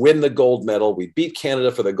enough. We win the gold medal. We beat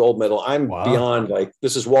Canada for the gold medal. I'm beyond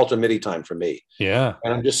this is Walter Mitty time for me. Yeah.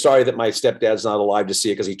 And I'm just sorry that my stepdad's not alive to see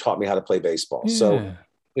it because he taught me how to play baseball. Yeah. So,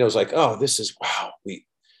 it was like, oh, this is, wow.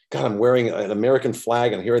 I'm wearing an American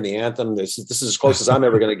flag and hearing the anthem. This is as close as I'm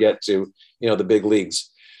ever going to get to, the big leagues.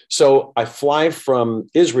 So I fly from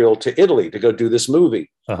Israel to Italy to go do this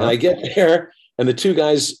movie. And I get there and the two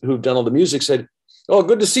guys who've done all the music said, oh,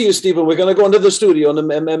 good to see you, Stephen. We're going to go into the studio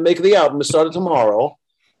and make the album. It started tomorrow.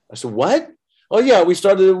 I said, what? Oh, yeah, we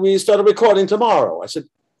started recording tomorrow. I said,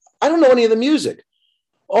 I don't know any of the music.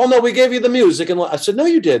 Oh, no, we gave you the music. And I said, no,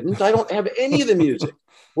 you didn't. I don't have any of the music.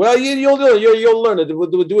 Well, you'll learn it. We'll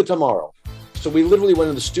do it tomorrow. So we literally went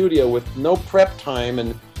in the studio with no prep time.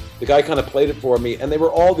 And the guy kind of played it for me. And they were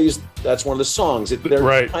all these, that's one of the songs.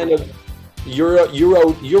 They're kind of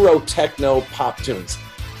Euro techno pop tunes.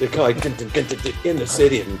 They're kind of like in the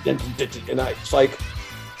city, and it's like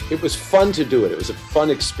it was fun to do it. It was a fun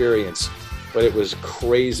experience, but it was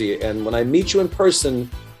crazy. And when I meet you in person,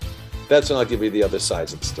 that's when I'll give you the other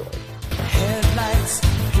sides of the story. Headlights,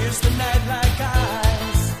 here's the nightlight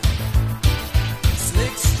eyes,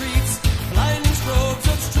 slick streets, blinding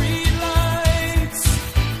strobes of street lights,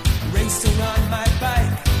 racing on my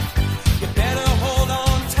bike. You better hold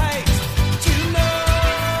on tight tonight.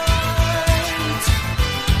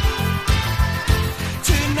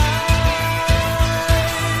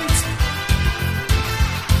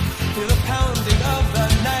 Feel the pounding of the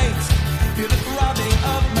night, feel the throbbing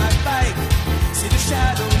of my bike, see the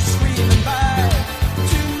shadows screaming by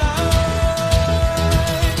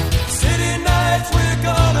tonight. City nights, we're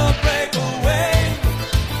gonna break away,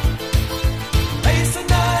 race the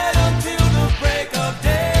night until the break of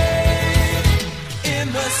day in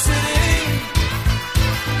the city.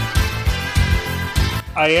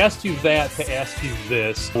 I asked you that to ask you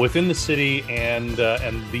this. Within the City, and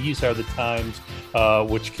These Are the Times,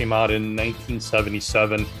 which came out in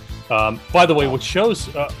 1977. By the way, which shows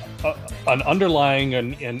an underlying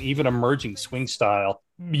and even emerging swing style.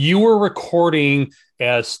 You were recording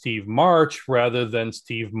as Steve March rather than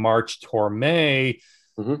Steve March-Torme.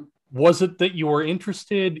 Mm-hmm. Was it that you were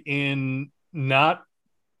interested in not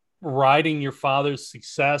riding your father's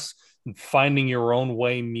success and finding your own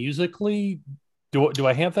way musically? Do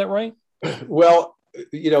I have that right? Well,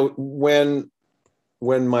 when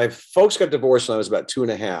my folks got divorced when I was about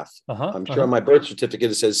 2.5, I'm sure on my birth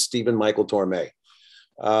certificate it says Stephen Michael Torme.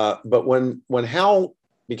 But when Hal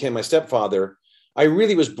became my stepfather, I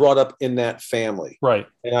really was brought up in that family, right?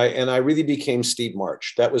 And I really became Steve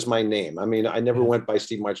March. That was my name. I mean, I never went by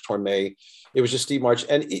Steve March-Torme. It was just Steve March.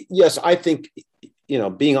 And yes, I think,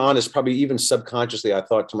 being honest, probably even subconsciously, I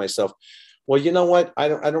thought to myself, well, you know what? I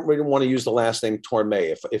don't really want to use the last name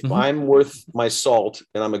Torme. If I'm worth my salt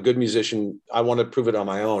and I'm a good musician, I want to prove it on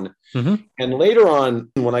my own. Mm-hmm. And later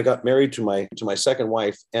on, when I got married to my second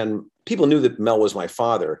wife, and people knew that Mel was my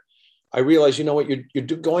father, I realized, you know what? You're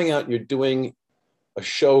going out and you're doing a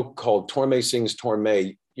show called Torme Sings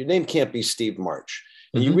Torme. Your name can't be Steve March,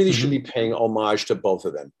 and you really should be paying homage to both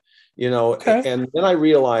of them. Okay. And then I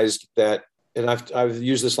realized that, and I've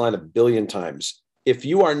used this line a billion times. If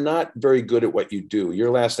you are not very good at what you do,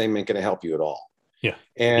 your last name ain't going to help you at all. Yeah.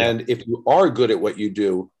 And if you are good at what you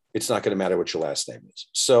do, it's not going to matter what your last name is.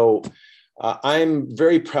 So I'm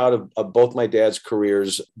very proud of both my dad's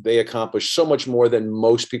careers. They accomplished so much more than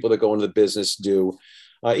most people that go into the business do.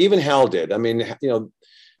 Even Hal did. I mean,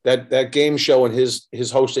 that game show and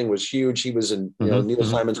his hosting was huge. He was in Neil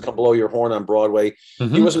Simon's Come Blow Your Horn on Broadway.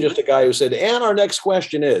 He wasn't just a guy who said, and our next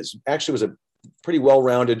question is, actually was a pretty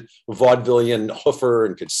well-rounded vaudevillian hoofer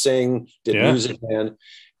and could sing, did music, man.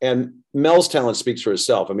 And Mel's talent speaks for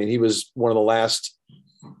itself. I mean, he was one of the last,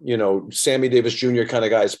 Sammy Davis Jr. kind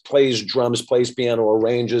of guys, plays drums, plays piano,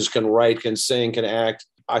 arranges, can write, can sing, can act.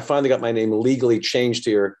 I finally got my name legally changed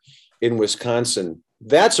here in Wisconsin.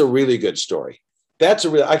 That's a really good story.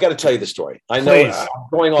 I got to tell you the story. I know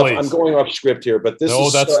I'm going off script here, but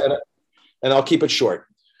and I'll keep it short.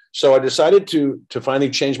 So I decided to finally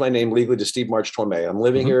change my name legally to Steve March-Torme. I'm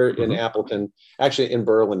living here in Appleton, actually in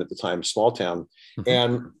Berlin at the time, small town.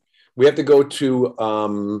 And we have to go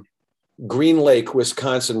to Green Lake,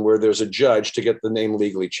 Wisconsin, where there's a judge to get the name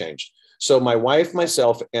legally changed. So my wife,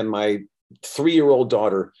 myself, and my 3-year-old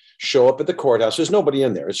daughter show up at the courthouse. There's nobody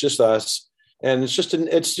in there. It's just us. And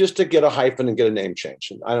it's just to get a hyphen and get a name change.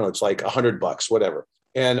 And I don't know, it's like $100, whatever.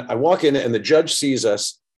 And I walk in and the judge sees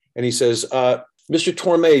us and he says, Mr.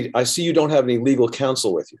 Torme, I see you don't have any legal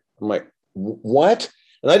counsel with you. I'm like, what?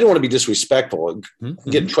 And I didn't want to be disrespectful,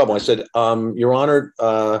 get in trouble. I said, Your Honor,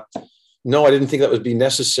 no, I didn't think that would be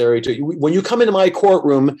necessary to you. When you come into my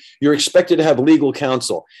courtroom, you're expected to have legal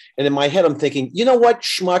counsel. And in my head, I'm thinking, you know what,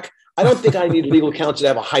 schmuck? I don't think I need legal counsel to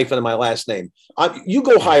have a hyphen in my last name. You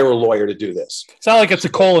go hire a lawyer to do this. It's not like it's a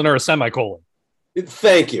colon or a semicolon.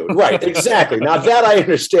 Thank you. Right, exactly. Now that I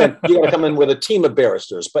understand, you got to come in with a team of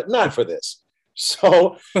barristers, but not for this.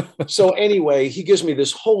 So anyway, he gives me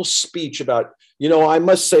this whole speech about, I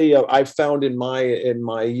must say, I've found in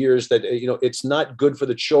my years that, it's not good for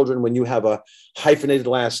the children when you have a hyphenated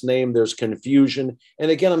last name. There's confusion. And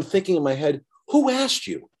again, I'm thinking in my head, who asked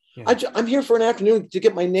you? Yeah. I'm here for an afternoon to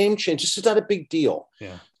get my name changed. This is not a big deal.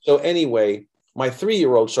 Yeah. So anyway, my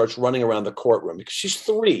 3-year-old starts running around the courtroom because she's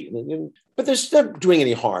 3, but they're not doing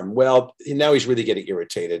any harm. Well, now he's really getting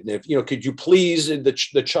irritated. And if, could you please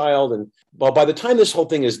the child? And well, by the time this whole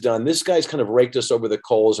thing is done, this guy's kind of raked us over the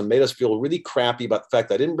coals and made us feel really crappy about the fact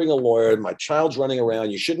that I didn't bring a lawyer and my child's running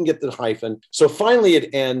around. You shouldn't get the hyphen. So finally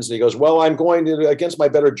it ends. And he goes, well, I'm going to, against my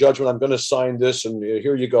better judgment, I'm going to sign this. And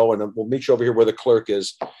here you go. And we'll meet you over here where the clerk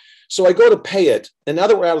is. So I go to pay it. And now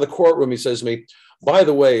that we're out of the courtroom, he says to me, by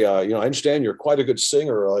the way, I understand you're quite a good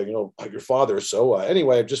singer, like your father. So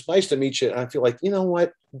anyway, just nice to meet you. And I feel like, you know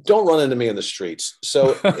what? Don't run into me in the streets.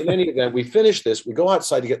 So in any event, we finish this. We go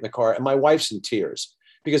outside to get in the car, and my wife's in tears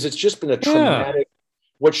because it's just been a traumatic,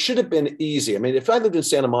 what should have been easy. I mean, if I lived in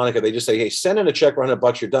Santa Monica, they just say, hey, send in a check for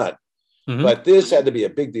 $100, you're done. But this had to be a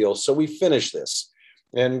big deal. So we finish this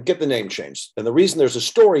and get the name changed. And the reason there's a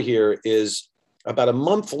story here is about a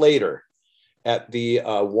month later, at the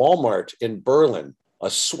Walmart in Berlin,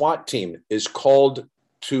 a SWAT team is called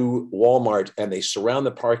to Walmart and they surround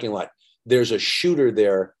the parking lot. There's a shooter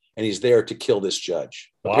there and he's there to kill this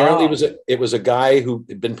judge. Wow. Apparently it was a guy who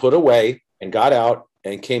had been put away and got out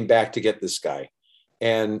and came back to get this guy.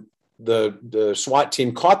 And the SWAT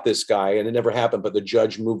team caught this guy and it never happened, but the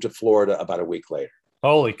judge moved to Florida about a week later.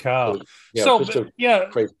 Holy cow.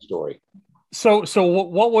 Crazy story. So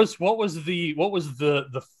what was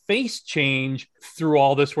the face change through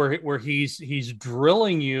all this where he's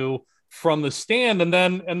drilling you from the stand, and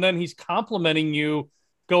then he's complimenting you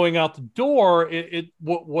going out the door.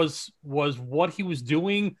 What was what he was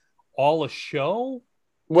doing all a show?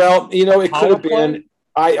 Well, it could have Power been.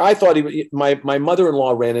 I thought my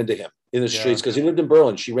mother-in-law ran into him in the streets because he lived in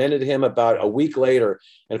Berlin. She ran into him about a week later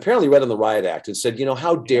and apparently read on the riot act and said,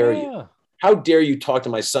 how dare you? How dare you talk to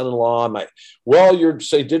my son-in-law? You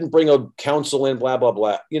didn't bring a counsel in, blah, blah,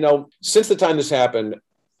 blah. Since the time this happened,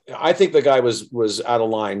 I think the guy was out of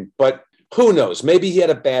line, but who knows? Maybe he had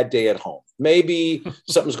a bad day at home. Maybe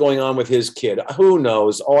something's going on with his kid. Who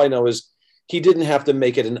knows? All I know is he didn't have to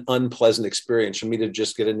make it an unpleasant experience for me to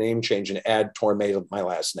just get a name change and add Torme to my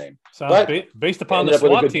last name. Based upon the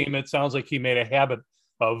SWAT team, it sounds like he made a habit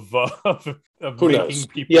of who making knows?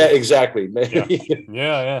 people. Yeah, exactly.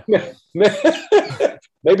 Yeah.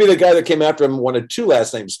 Maybe the guy that came after him wanted 2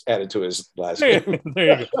 last names added to his last name.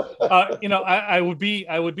 There you go. I would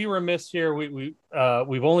be remiss here. We've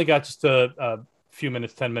only got just a few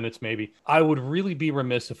minutes, 10 minutes maybe. I would really be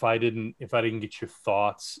remiss if I didn't get your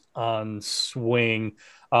thoughts on swing.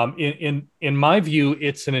 In my view,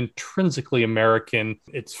 it's an intrinsically American.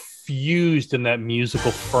 It's fused in that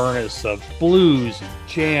musical furnace of blues and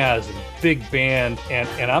jazz and big band.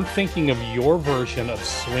 And I'm thinking of your version of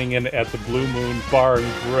swinging at the Blue Moon Bar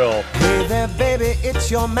and Grill. Hey there, baby,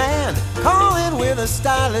 it's your man, calling with a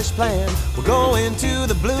stylish plan. We're going to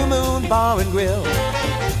the Blue Moon Bar and Grill.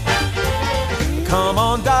 Come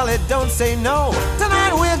on, darling, don't say no.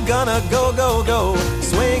 Tonight we're gonna go, go, go,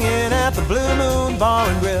 swinging at the Blue Moon Bar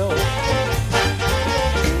and Grill.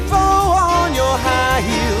 Throw on your high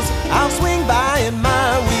heels, I'll swing by in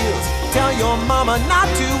my wheels. Tell your mama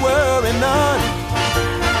not to worry none.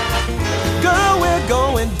 Girl, we're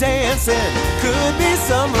going dancing, could be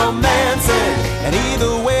some romancing, and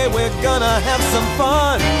either way we're gonna have some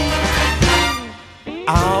fun.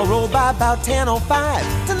 I'll roll by about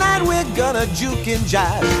 10:05. Tonight we're gonna juke and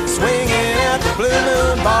jive, swinging at the Blue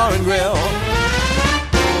Moon Bar and Grill.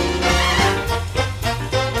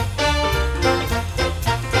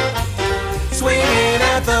 Swinging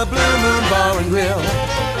at the Blue Moon Bar and Grill.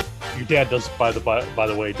 Your dad does, by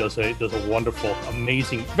the way, does a wonderful,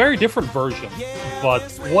 amazing, very different version. But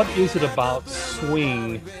what is it about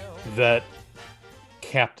swing that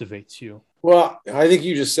captivates you? Well, I think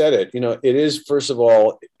you just said it. It is, first of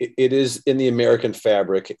all, it is in the American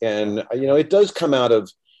fabric. And, it does come out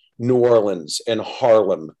of New Orleans and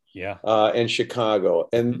Harlem and Chicago.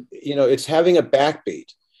 And, it's having a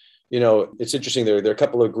backbeat. It's interesting. There are a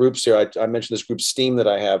couple of groups here. I mentioned this group Steam that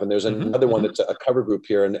I have, and there's another one that's a cover group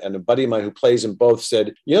here. And a buddy of mine who plays in both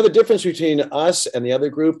said, the difference between us and the other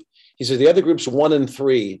group, he said, the other group's 1 and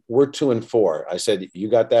 3, we're 2 and 4. I said, you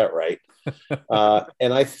got that right.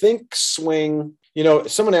 And I think swing,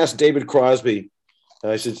 someone asked David Crosby,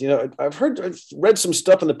 and I said, I've read some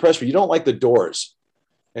stuff in the press, but you don't like the Doors.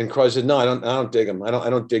 And Crosby said, no, I don't dig them. I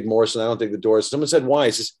don't dig Morrison. I don't dig the Doors. Someone said, why?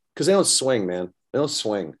 He says, because they don't swing, man. They don't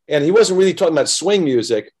swing. And he wasn't really talking about swing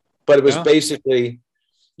music, but it was basically,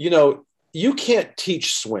 you can't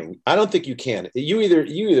teach swing. I don't think you can. You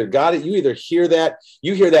either got it. You either hear that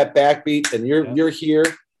backbeat and you're here,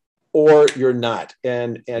 or you're not.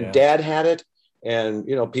 And Dad had it. And,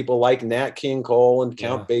 people like Nat King Cole and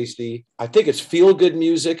Count Basie. I think it's feel good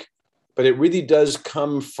music, but it really does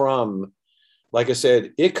come from, like I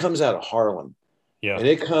said, it comes out of Harlem. Yeah. And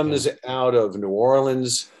it comes out of New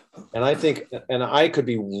Orleans. And I think, and I could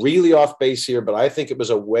be really off base here, but I think it was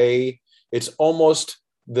a way, it's almost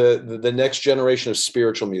the next generation of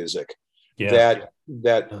spiritual music that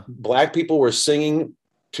Black people were singing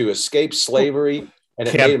to escape slavery. And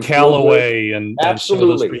Cab Calloway and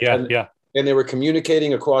absolutely. And they were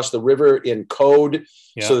communicating across the river in code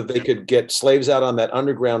so that they could get slaves out on that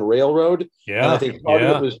Underground Railroad. Yeah. And I think part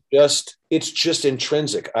of it was it's just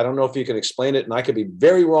intrinsic. I don't know if you can explain it, and I could be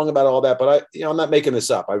very wrong about all that, but I'm not making this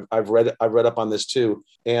up. I've read up on this too.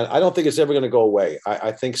 And I don't think it's ever going to go away.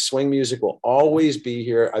 I think swing music will always be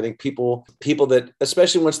here. I think people that,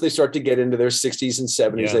 especially once they start to get into their 60s and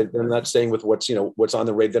 70s, they're not staying with what's on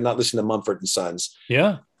the radio. They're not listening to Mumford and Sons.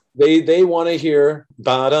 Yeah. They want to hear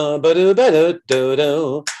ba-da, ba-da, ba-da,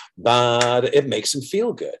 do-do, ba-da. It makes them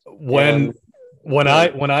feel good. When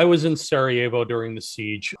I was in Sarajevo during the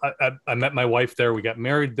siege, I met my wife there. We got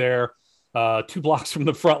married there, 2 blocks from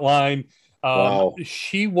the front line. Wow.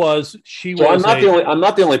 She was. So I'm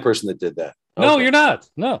not the only person that did that. Okay. No, you're not.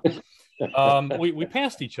 No. We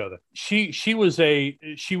passed each other. She was a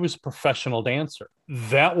professional dancer.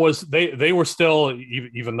 That was they were still,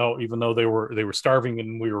 even though they were starving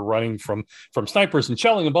and we were running from snipers and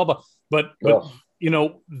shelling and blah blah. But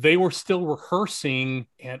they were still rehearsing,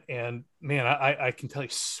 and man, I can tell you,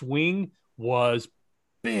 swing was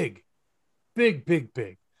big big, big,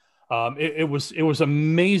 big. It was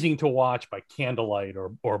amazing to watch by candlelight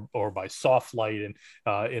or by soft light and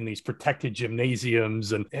in these protected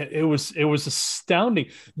gymnasiums, and it was astounding.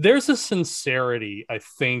 There's a sincerity, I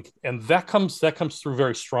think, and that comes through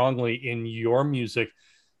very strongly in your music.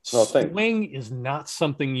 Oh, Swing is not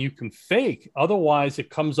something you can fake, otherwise it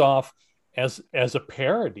comes off as a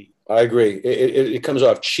parody. I agree. It comes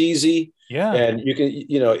off cheesy. Yeah. And you can,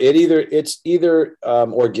 it's either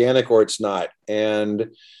organic or it's not.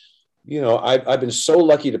 And I've been so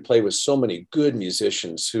lucky to play with so many good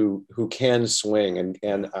musicians who can swing,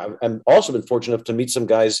 and I've also been fortunate enough to meet some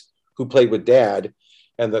guys who played with Dad.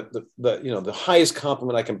 And the highest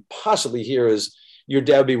compliment I can possibly hear is your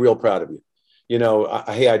dad would be real proud of you.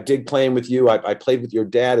 Hey, I dig playing with you. I played with your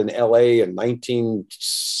dad in LA in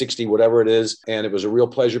 1960, whatever it is. And it was a real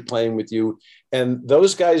pleasure playing with you. And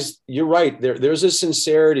those guys, you're right. There's a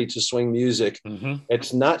sincerity to swing music. Mm-hmm.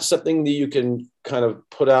 It's not something that you can kind of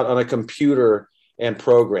put out on a computer and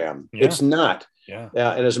program. Yeah. It's not. Yeah.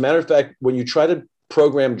 And as a matter of fact, when you try to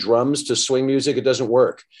program drums to swing music, it doesn't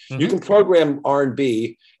work. Mm-hmm. You can program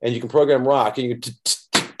R&B and you can program rock, and you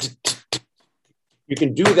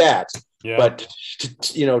can do that. Yeah. But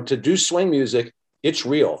to do swing music, it's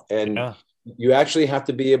real, and you actually have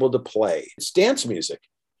to be able to play. It's dance music.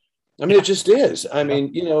 I mean, it just is. I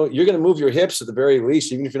mean, you're going to move your hips at the very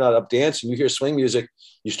least, even if you're not up dancing. You hear swing music,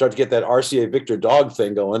 you start to get that RCA Victor dog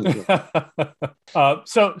thing going.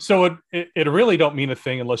 So it really don't mean a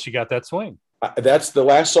thing unless you got that swing. That's the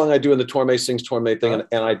last song I do in the Torme Sings Torme thing,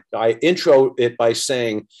 and I intro it by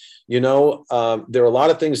saying, there are a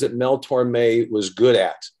lot of things that Mel Torme was good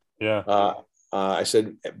at. Yeah. I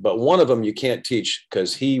said, but one of them you can't teach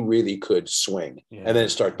because he really could swing. Yeah. And then it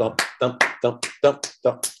starts thump, thump, thump, thump,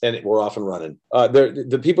 thump, and we're off and running.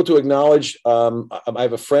 The people to acknowledge, I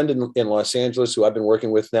have a friend in Los Angeles who I've been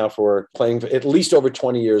working with now for playing for at least over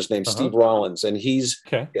 20 years named Steve Rollins. And he's,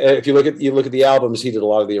 if you look at the albums, he did a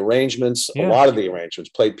lot of the arrangements,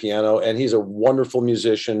 played piano, and he's a wonderful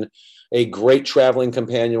musician, a great traveling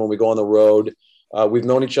companion when we go on the road. We've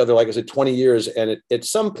known each other, like I said, 20 years. And at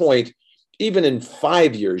some point, even in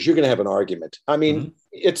 5 years, you're going to have an argument. I mean,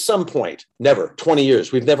 at some point, never 20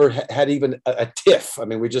 years. We've never had even a tiff. I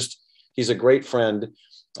mean, he's a great friend.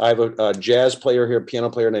 I have a jazz player here, piano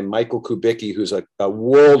player named Michael Kubicki, who's a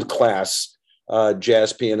world-class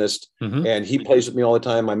jazz pianist. And he plays with me all the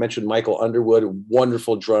time. I mentioned Michael Underwood, a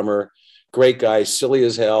wonderful drummer, great guy, silly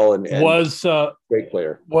as hell. And was great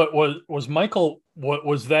player. Was Michael,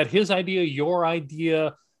 was that his idea, your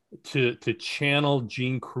idea, to channel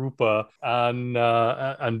Gene Krupa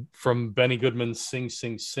on from Benny Goodman's Sing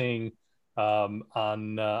Sing Sing on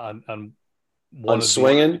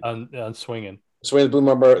Swingin'? On Swingin'. Swingin' the Blue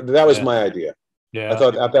Marble. That was my idea. Yeah. I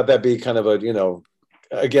thought that'd be kind of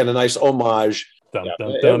again, a nice homage.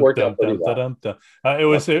 It worked out pretty well.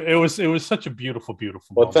 It was such a beautiful moment.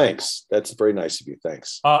 Well, thanks. That's very nice of you.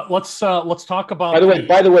 Thanks. Let's talk about.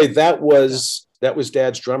 By the way, that was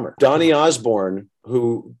Dad's drummer, Donnie Osborne,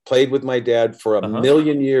 who played with my dad for a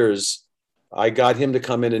million years. I got him to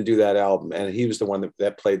come in and do that album, and he was the one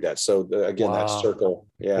that played that. So again, that circle.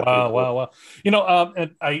 Yeah. Wow.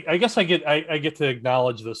 And I guess I get to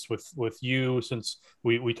acknowledge this with you, since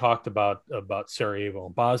we talked about Sarajevo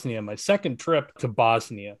and Bosnia. My second trip to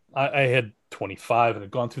Bosnia, I had 25 and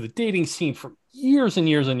had gone through the dating scene for years and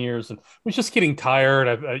years and years, and was just getting tired.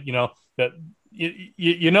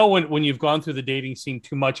 When you've gone through the dating scene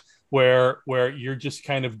too much, where you're just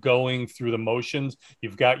kind of going through the motions,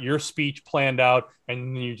 you've got your speech planned out,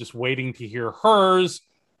 and you're just waiting to hear hers,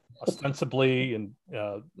 ostensibly. And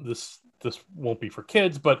this won't be for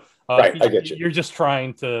kids, but right, I get you. You're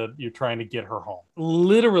trying to get her home.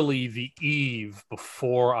 Literally the eve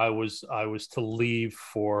before I was to leave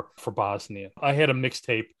for Bosnia, I had a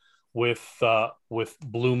mixtape with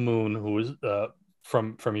Blue Moon, who was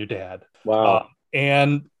from your dad. Wow.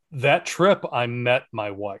 And that trip, I met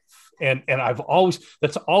my wife, and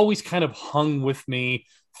that's always kind of hung with me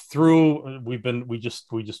through. We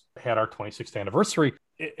just had our 26th anniversary.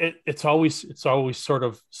 It's always sort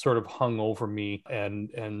of hung over me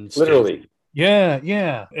and literally.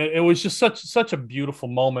 Yeah. It was just such a beautiful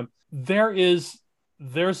moment. There's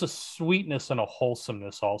a sweetness and a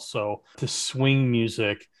wholesomeness also to swing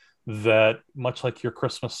music that, much like your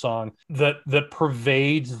Christmas song, that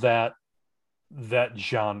pervades that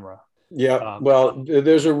genre. Yeah. Well,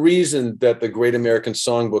 there's a reason that the Great American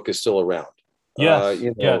Songbook is still around. Yes.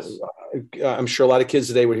 Yes. I'm sure a lot of kids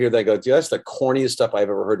today would hear that and go, that's the corniest stuff I've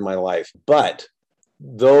ever heard in my life. But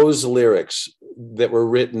those lyrics that were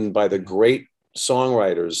written by the great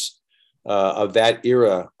songwriters of that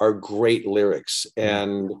era are great lyrics.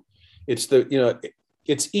 And it's the, you know,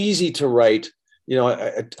 it's easy to write, you know,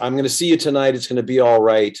 I'm going to see you tonight. It's going to be all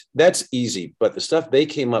right. That's easy. But the stuff they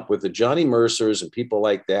came up with, the Johnny Mercers and people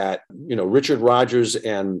like that, you know, Richard Rodgers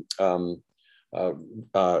and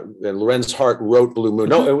Lorenz Hart wrote Blue Moon.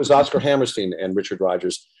 No, it was Oscar Hammerstein and Richard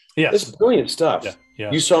Rodgers. Yes. It's brilliant stuff. Yeah,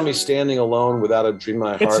 yeah. You Saw Me Standing Alone, Without a Dream in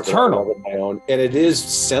My Heart. It's eternal. Without a Love of My Own. And it is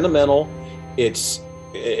sentimental.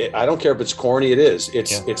 I don't care if it's corny. It is.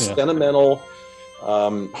 It's sentimental,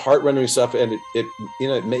 heart-rending stuff, and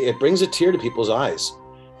it brings a tear to people's eyes.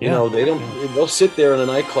 You know, they'll sit there in a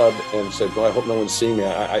nightclub and say, "Oh, I hope no one's seeing me.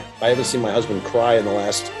 I haven't seen my husband cry in the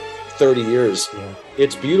last 30 years." Yeah.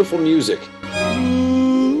 It's beautiful music.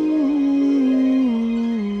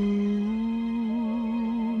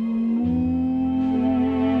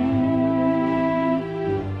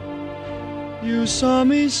 You saw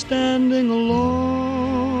me standing alone,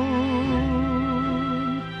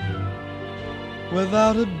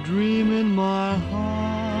 without a dream in my heart,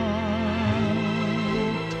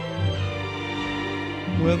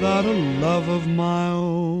 without a love of my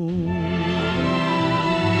own.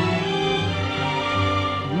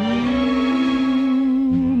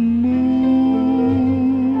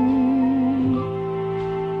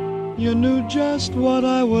 Moon, you knew just what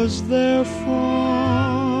I was there for.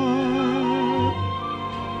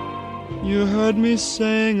 You heard me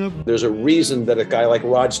saying There's a reason that a guy like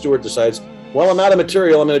Rod Stewart decides, well, I'm out of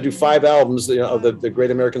material. I'm going to do 5 albums of the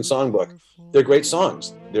Great American Songbook. They're great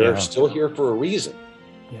songs. They're still here for a reason.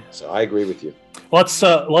 Yeah. So I agree with you. Let's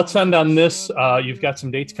end on this. You've got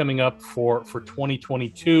some dates coming up for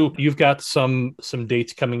 2022. You've got some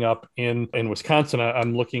dates coming up in Wisconsin.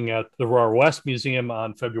 I'm looking at the Roar West Museum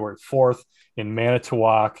on February 4th in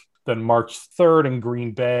Manitowoc, then March 3rd in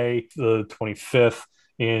Green Bay, the 25th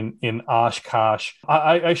in Oshkosh.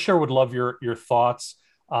 I sure would love your thoughts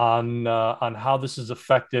on how this has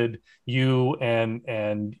affected you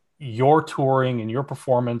and your touring and your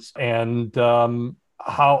performance, and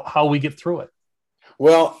how we get through it.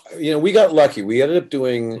 Well, you know, we got lucky. We ended up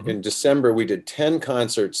doing in December, we did 10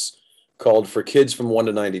 concerts called For Kids from 1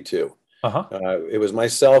 to 92. It was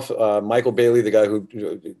myself, Michael Bailey, the guy who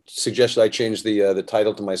suggested I change the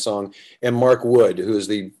title to my song, and Mark Wood, who is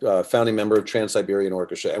the founding member of Trans-Siberian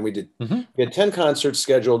Orchestra. And we had 10 concerts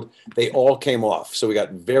scheduled. They all came off. So we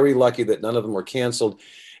got very lucky that none of them were canceled.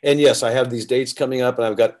 And yes, I have these dates coming up, and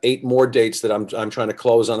I've got 8 more dates that I'm trying to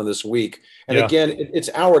close on this week. And again,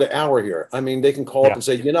 it's hour to hour here. I mean, they can call up and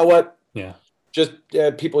say, you know what? Yeah. Just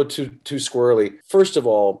people are too squirrely. First of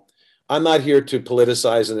all, I'm not here to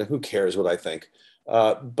politicize, and who cares what I think.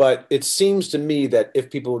 But it seems to me that if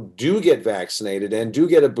people do get vaccinated and do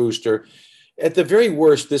get a booster, at the very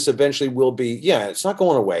worst, this eventually will be, it's not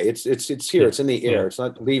going away. It's here. It's in the air. It's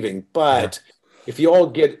not leaving. But if you all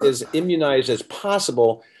get as immunized as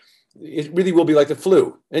possible, it really will be like the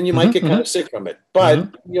flu. And you might get kind of sick from it,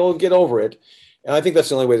 but you'll get over it. And I think that's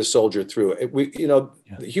the only way to soldier through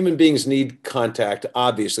it. Human beings need contact.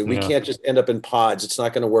 Obviously, we can't just end up in pods. It's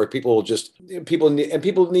not going to work. People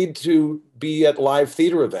need to be at live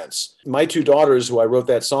theater events. My 2 daughters, who I wrote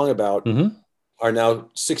that song about, are now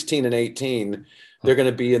 16 and 18. They're going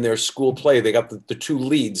to be in their school play. They got the 2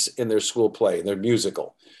 leads in their school play, in their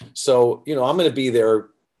musical. So, I'm going to be there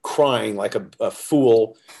crying like a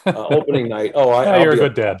fool opening night. You're a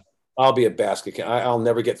good dad. I'll be a basket case. I'll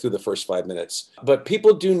never get through the first 5 minutes. But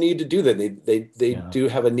people do need to do that. They do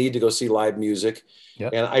have a need to go see live music.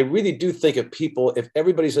 Yep. And I really do think if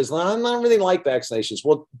everybody says, well, I'm not really like vaccinations,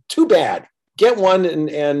 well, too bad. Get one,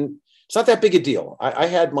 and it's not that big a deal. I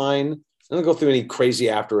had mine. I don't go through any crazy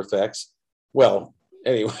after effects. Well,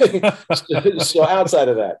 anyway, so outside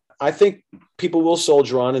of that, I think people will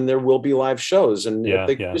soldier on, and there will be live shows. And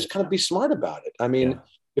they just kind of be smart about it. I mean,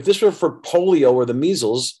 if this were for polio or the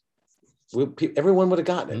measles, everyone would have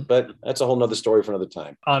gotten it, but that's a whole nother story for another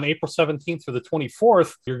time. On April 17th through the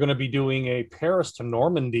 24th, you're going to be doing a Paris to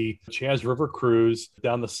Normandy Jazz River cruise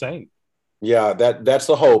down the Seine. Yeah, that's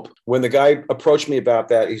the hope. When the guy approached me about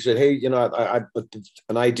that, he said, hey, I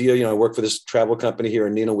an idea, I work for this travel company here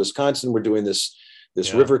in Neenah, Wisconsin. We're doing this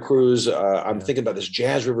river cruise. I'm thinking about this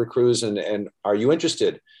jazz river cruise, and are you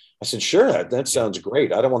interested? I said, sure, that sounds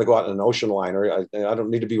great. I don't want to go out in an ocean liner. I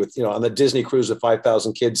don't need to be with, on the Disney cruise with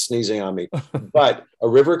 5,000 kids sneezing on me. But a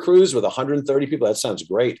river cruise with 130 people, that sounds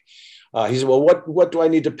great. He said, well, what do I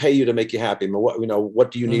need to pay you to make you happy?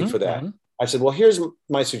 What do you need for that? I said, well, here's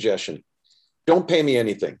my suggestion. Don't pay me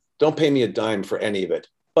anything. Don't pay me a dime for any of it.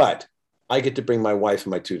 But I get to bring my wife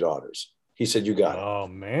and my 2 daughters. He said, you got it. Oh,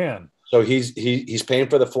 man. So he's paying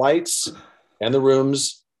for the flights and the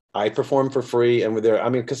rooms I perform for free, and we're there. I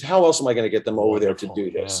mean, because how else am I going to get them over there to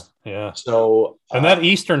do this? Yeah. So, and that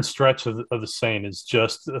eastern stretch of the Seine is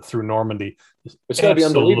just through Normandy. It's got to be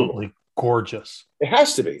unbelievable, gorgeous. It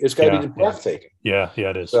has to be. It's got to be breathtaking. Yeah,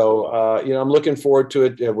 it is. So, I'm looking forward to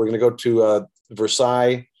it. We're going to go to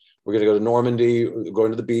Versailles. We're going to go to Normandy. We're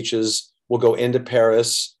going to the beaches. We'll go into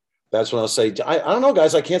Paris. That's when I'll say, I don't know,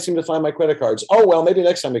 guys. I can't seem to find my credit cards. Oh, well, maybe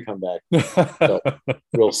next time we come back. So,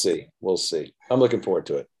 we'll see. We'll see. I'm looking forward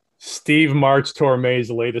to it. Steve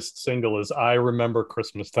March-Torme's latest single is I Remember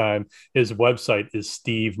Christmas Time. His website is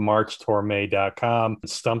stevemarchtorme.com.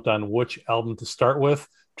 Stumped on which album to start with?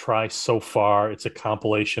 Try So Far. It's a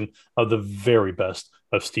compilation of the very best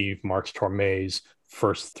of Steve March-Torme's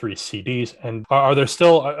first 3 CDs. And are there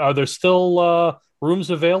still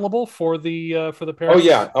rooms available for the Paris?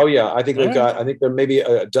 Oh yeah. I think there may be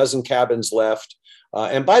a dozen cabins left.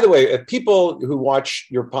 And by the way, if people who watch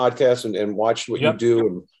your podcast and watch what you do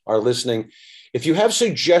and are listening, if you have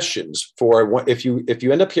suggestions for if you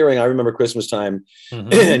end up hearing I Remember Christmas Time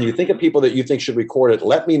and you think of people that you think should record it,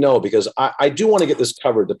 let me know, because I do want to get this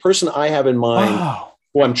covered. The person I have in mind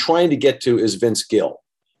who I'm trying to get to is Vince Gill,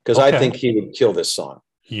 because I think he would kill this song.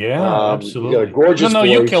 Yeah, absolutely. You got a gorgeous voice.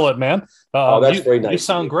 You kill it, man. That's very nice. You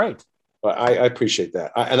sound great. I appreciate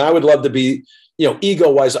that. And I would love to be,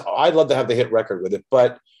 ego-wise, I'd love to have the hit record with it.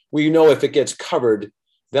 But if it gets covered,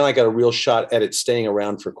 then I got a real shot at it staying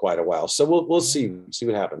around for quite a while. So we'll see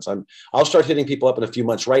what happens. I'll start hitting people up in a few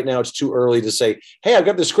months. Right now, it's too early to say, hey, I've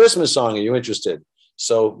got this Christmas song. Are you interested?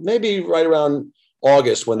 So maybe right around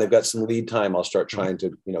August, when they've got some lead time, I'll start trying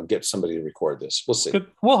to, get somebody to record this. We'll see.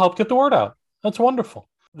 We'll help get the word out. That's wonderful.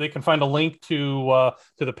 They can find a link to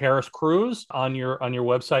the Paris cruise on your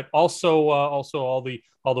website. Also all the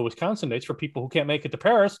Wisconsin dates for people who can't make it to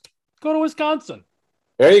Paris. Go to Wisconsin.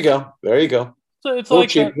 There you go. So it's like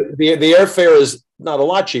cheap. The airfare is not a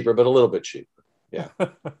lot cheaper, but a little bit cheaper. Yeah.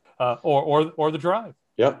 or the drive.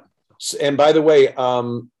 Yep. And by the way,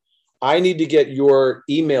 I need to get your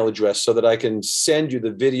email address so that I can send you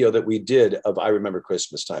the video that we did of I Remember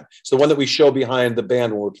Christmas Time. It's the one that we show behind the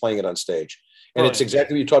band when we're playing it on stage. And it's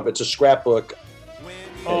exactly what you talked about. It's a scrapbook.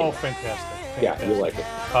 Oh, fantastic. Yeah, you like it.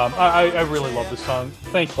 I really love this song.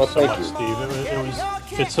 Thank you so much, Steve.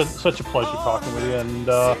 It's such a pleasure talking with you. And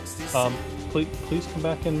please come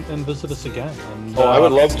back and visit us again. And, I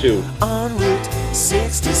would love to. On Route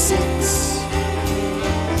 66,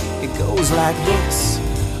 it goes like this.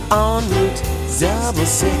 On Route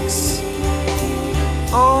 66,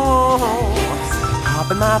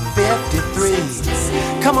 hop in my 53.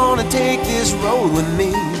 Come on and take this road with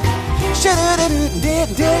me.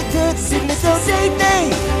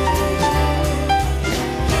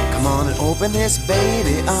 Come on and open this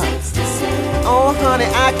baby up. Oh honey,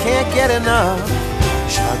 I can't get enough.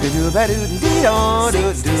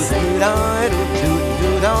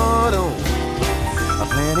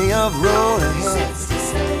 Plenty of road ahead.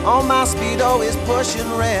 On my speedo is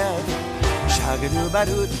pushing red.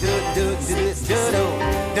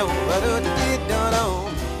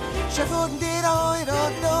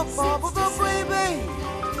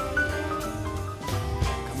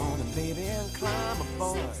 Come on and baby and climb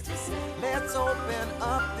aboard. Let's open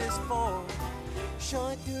up this Ford.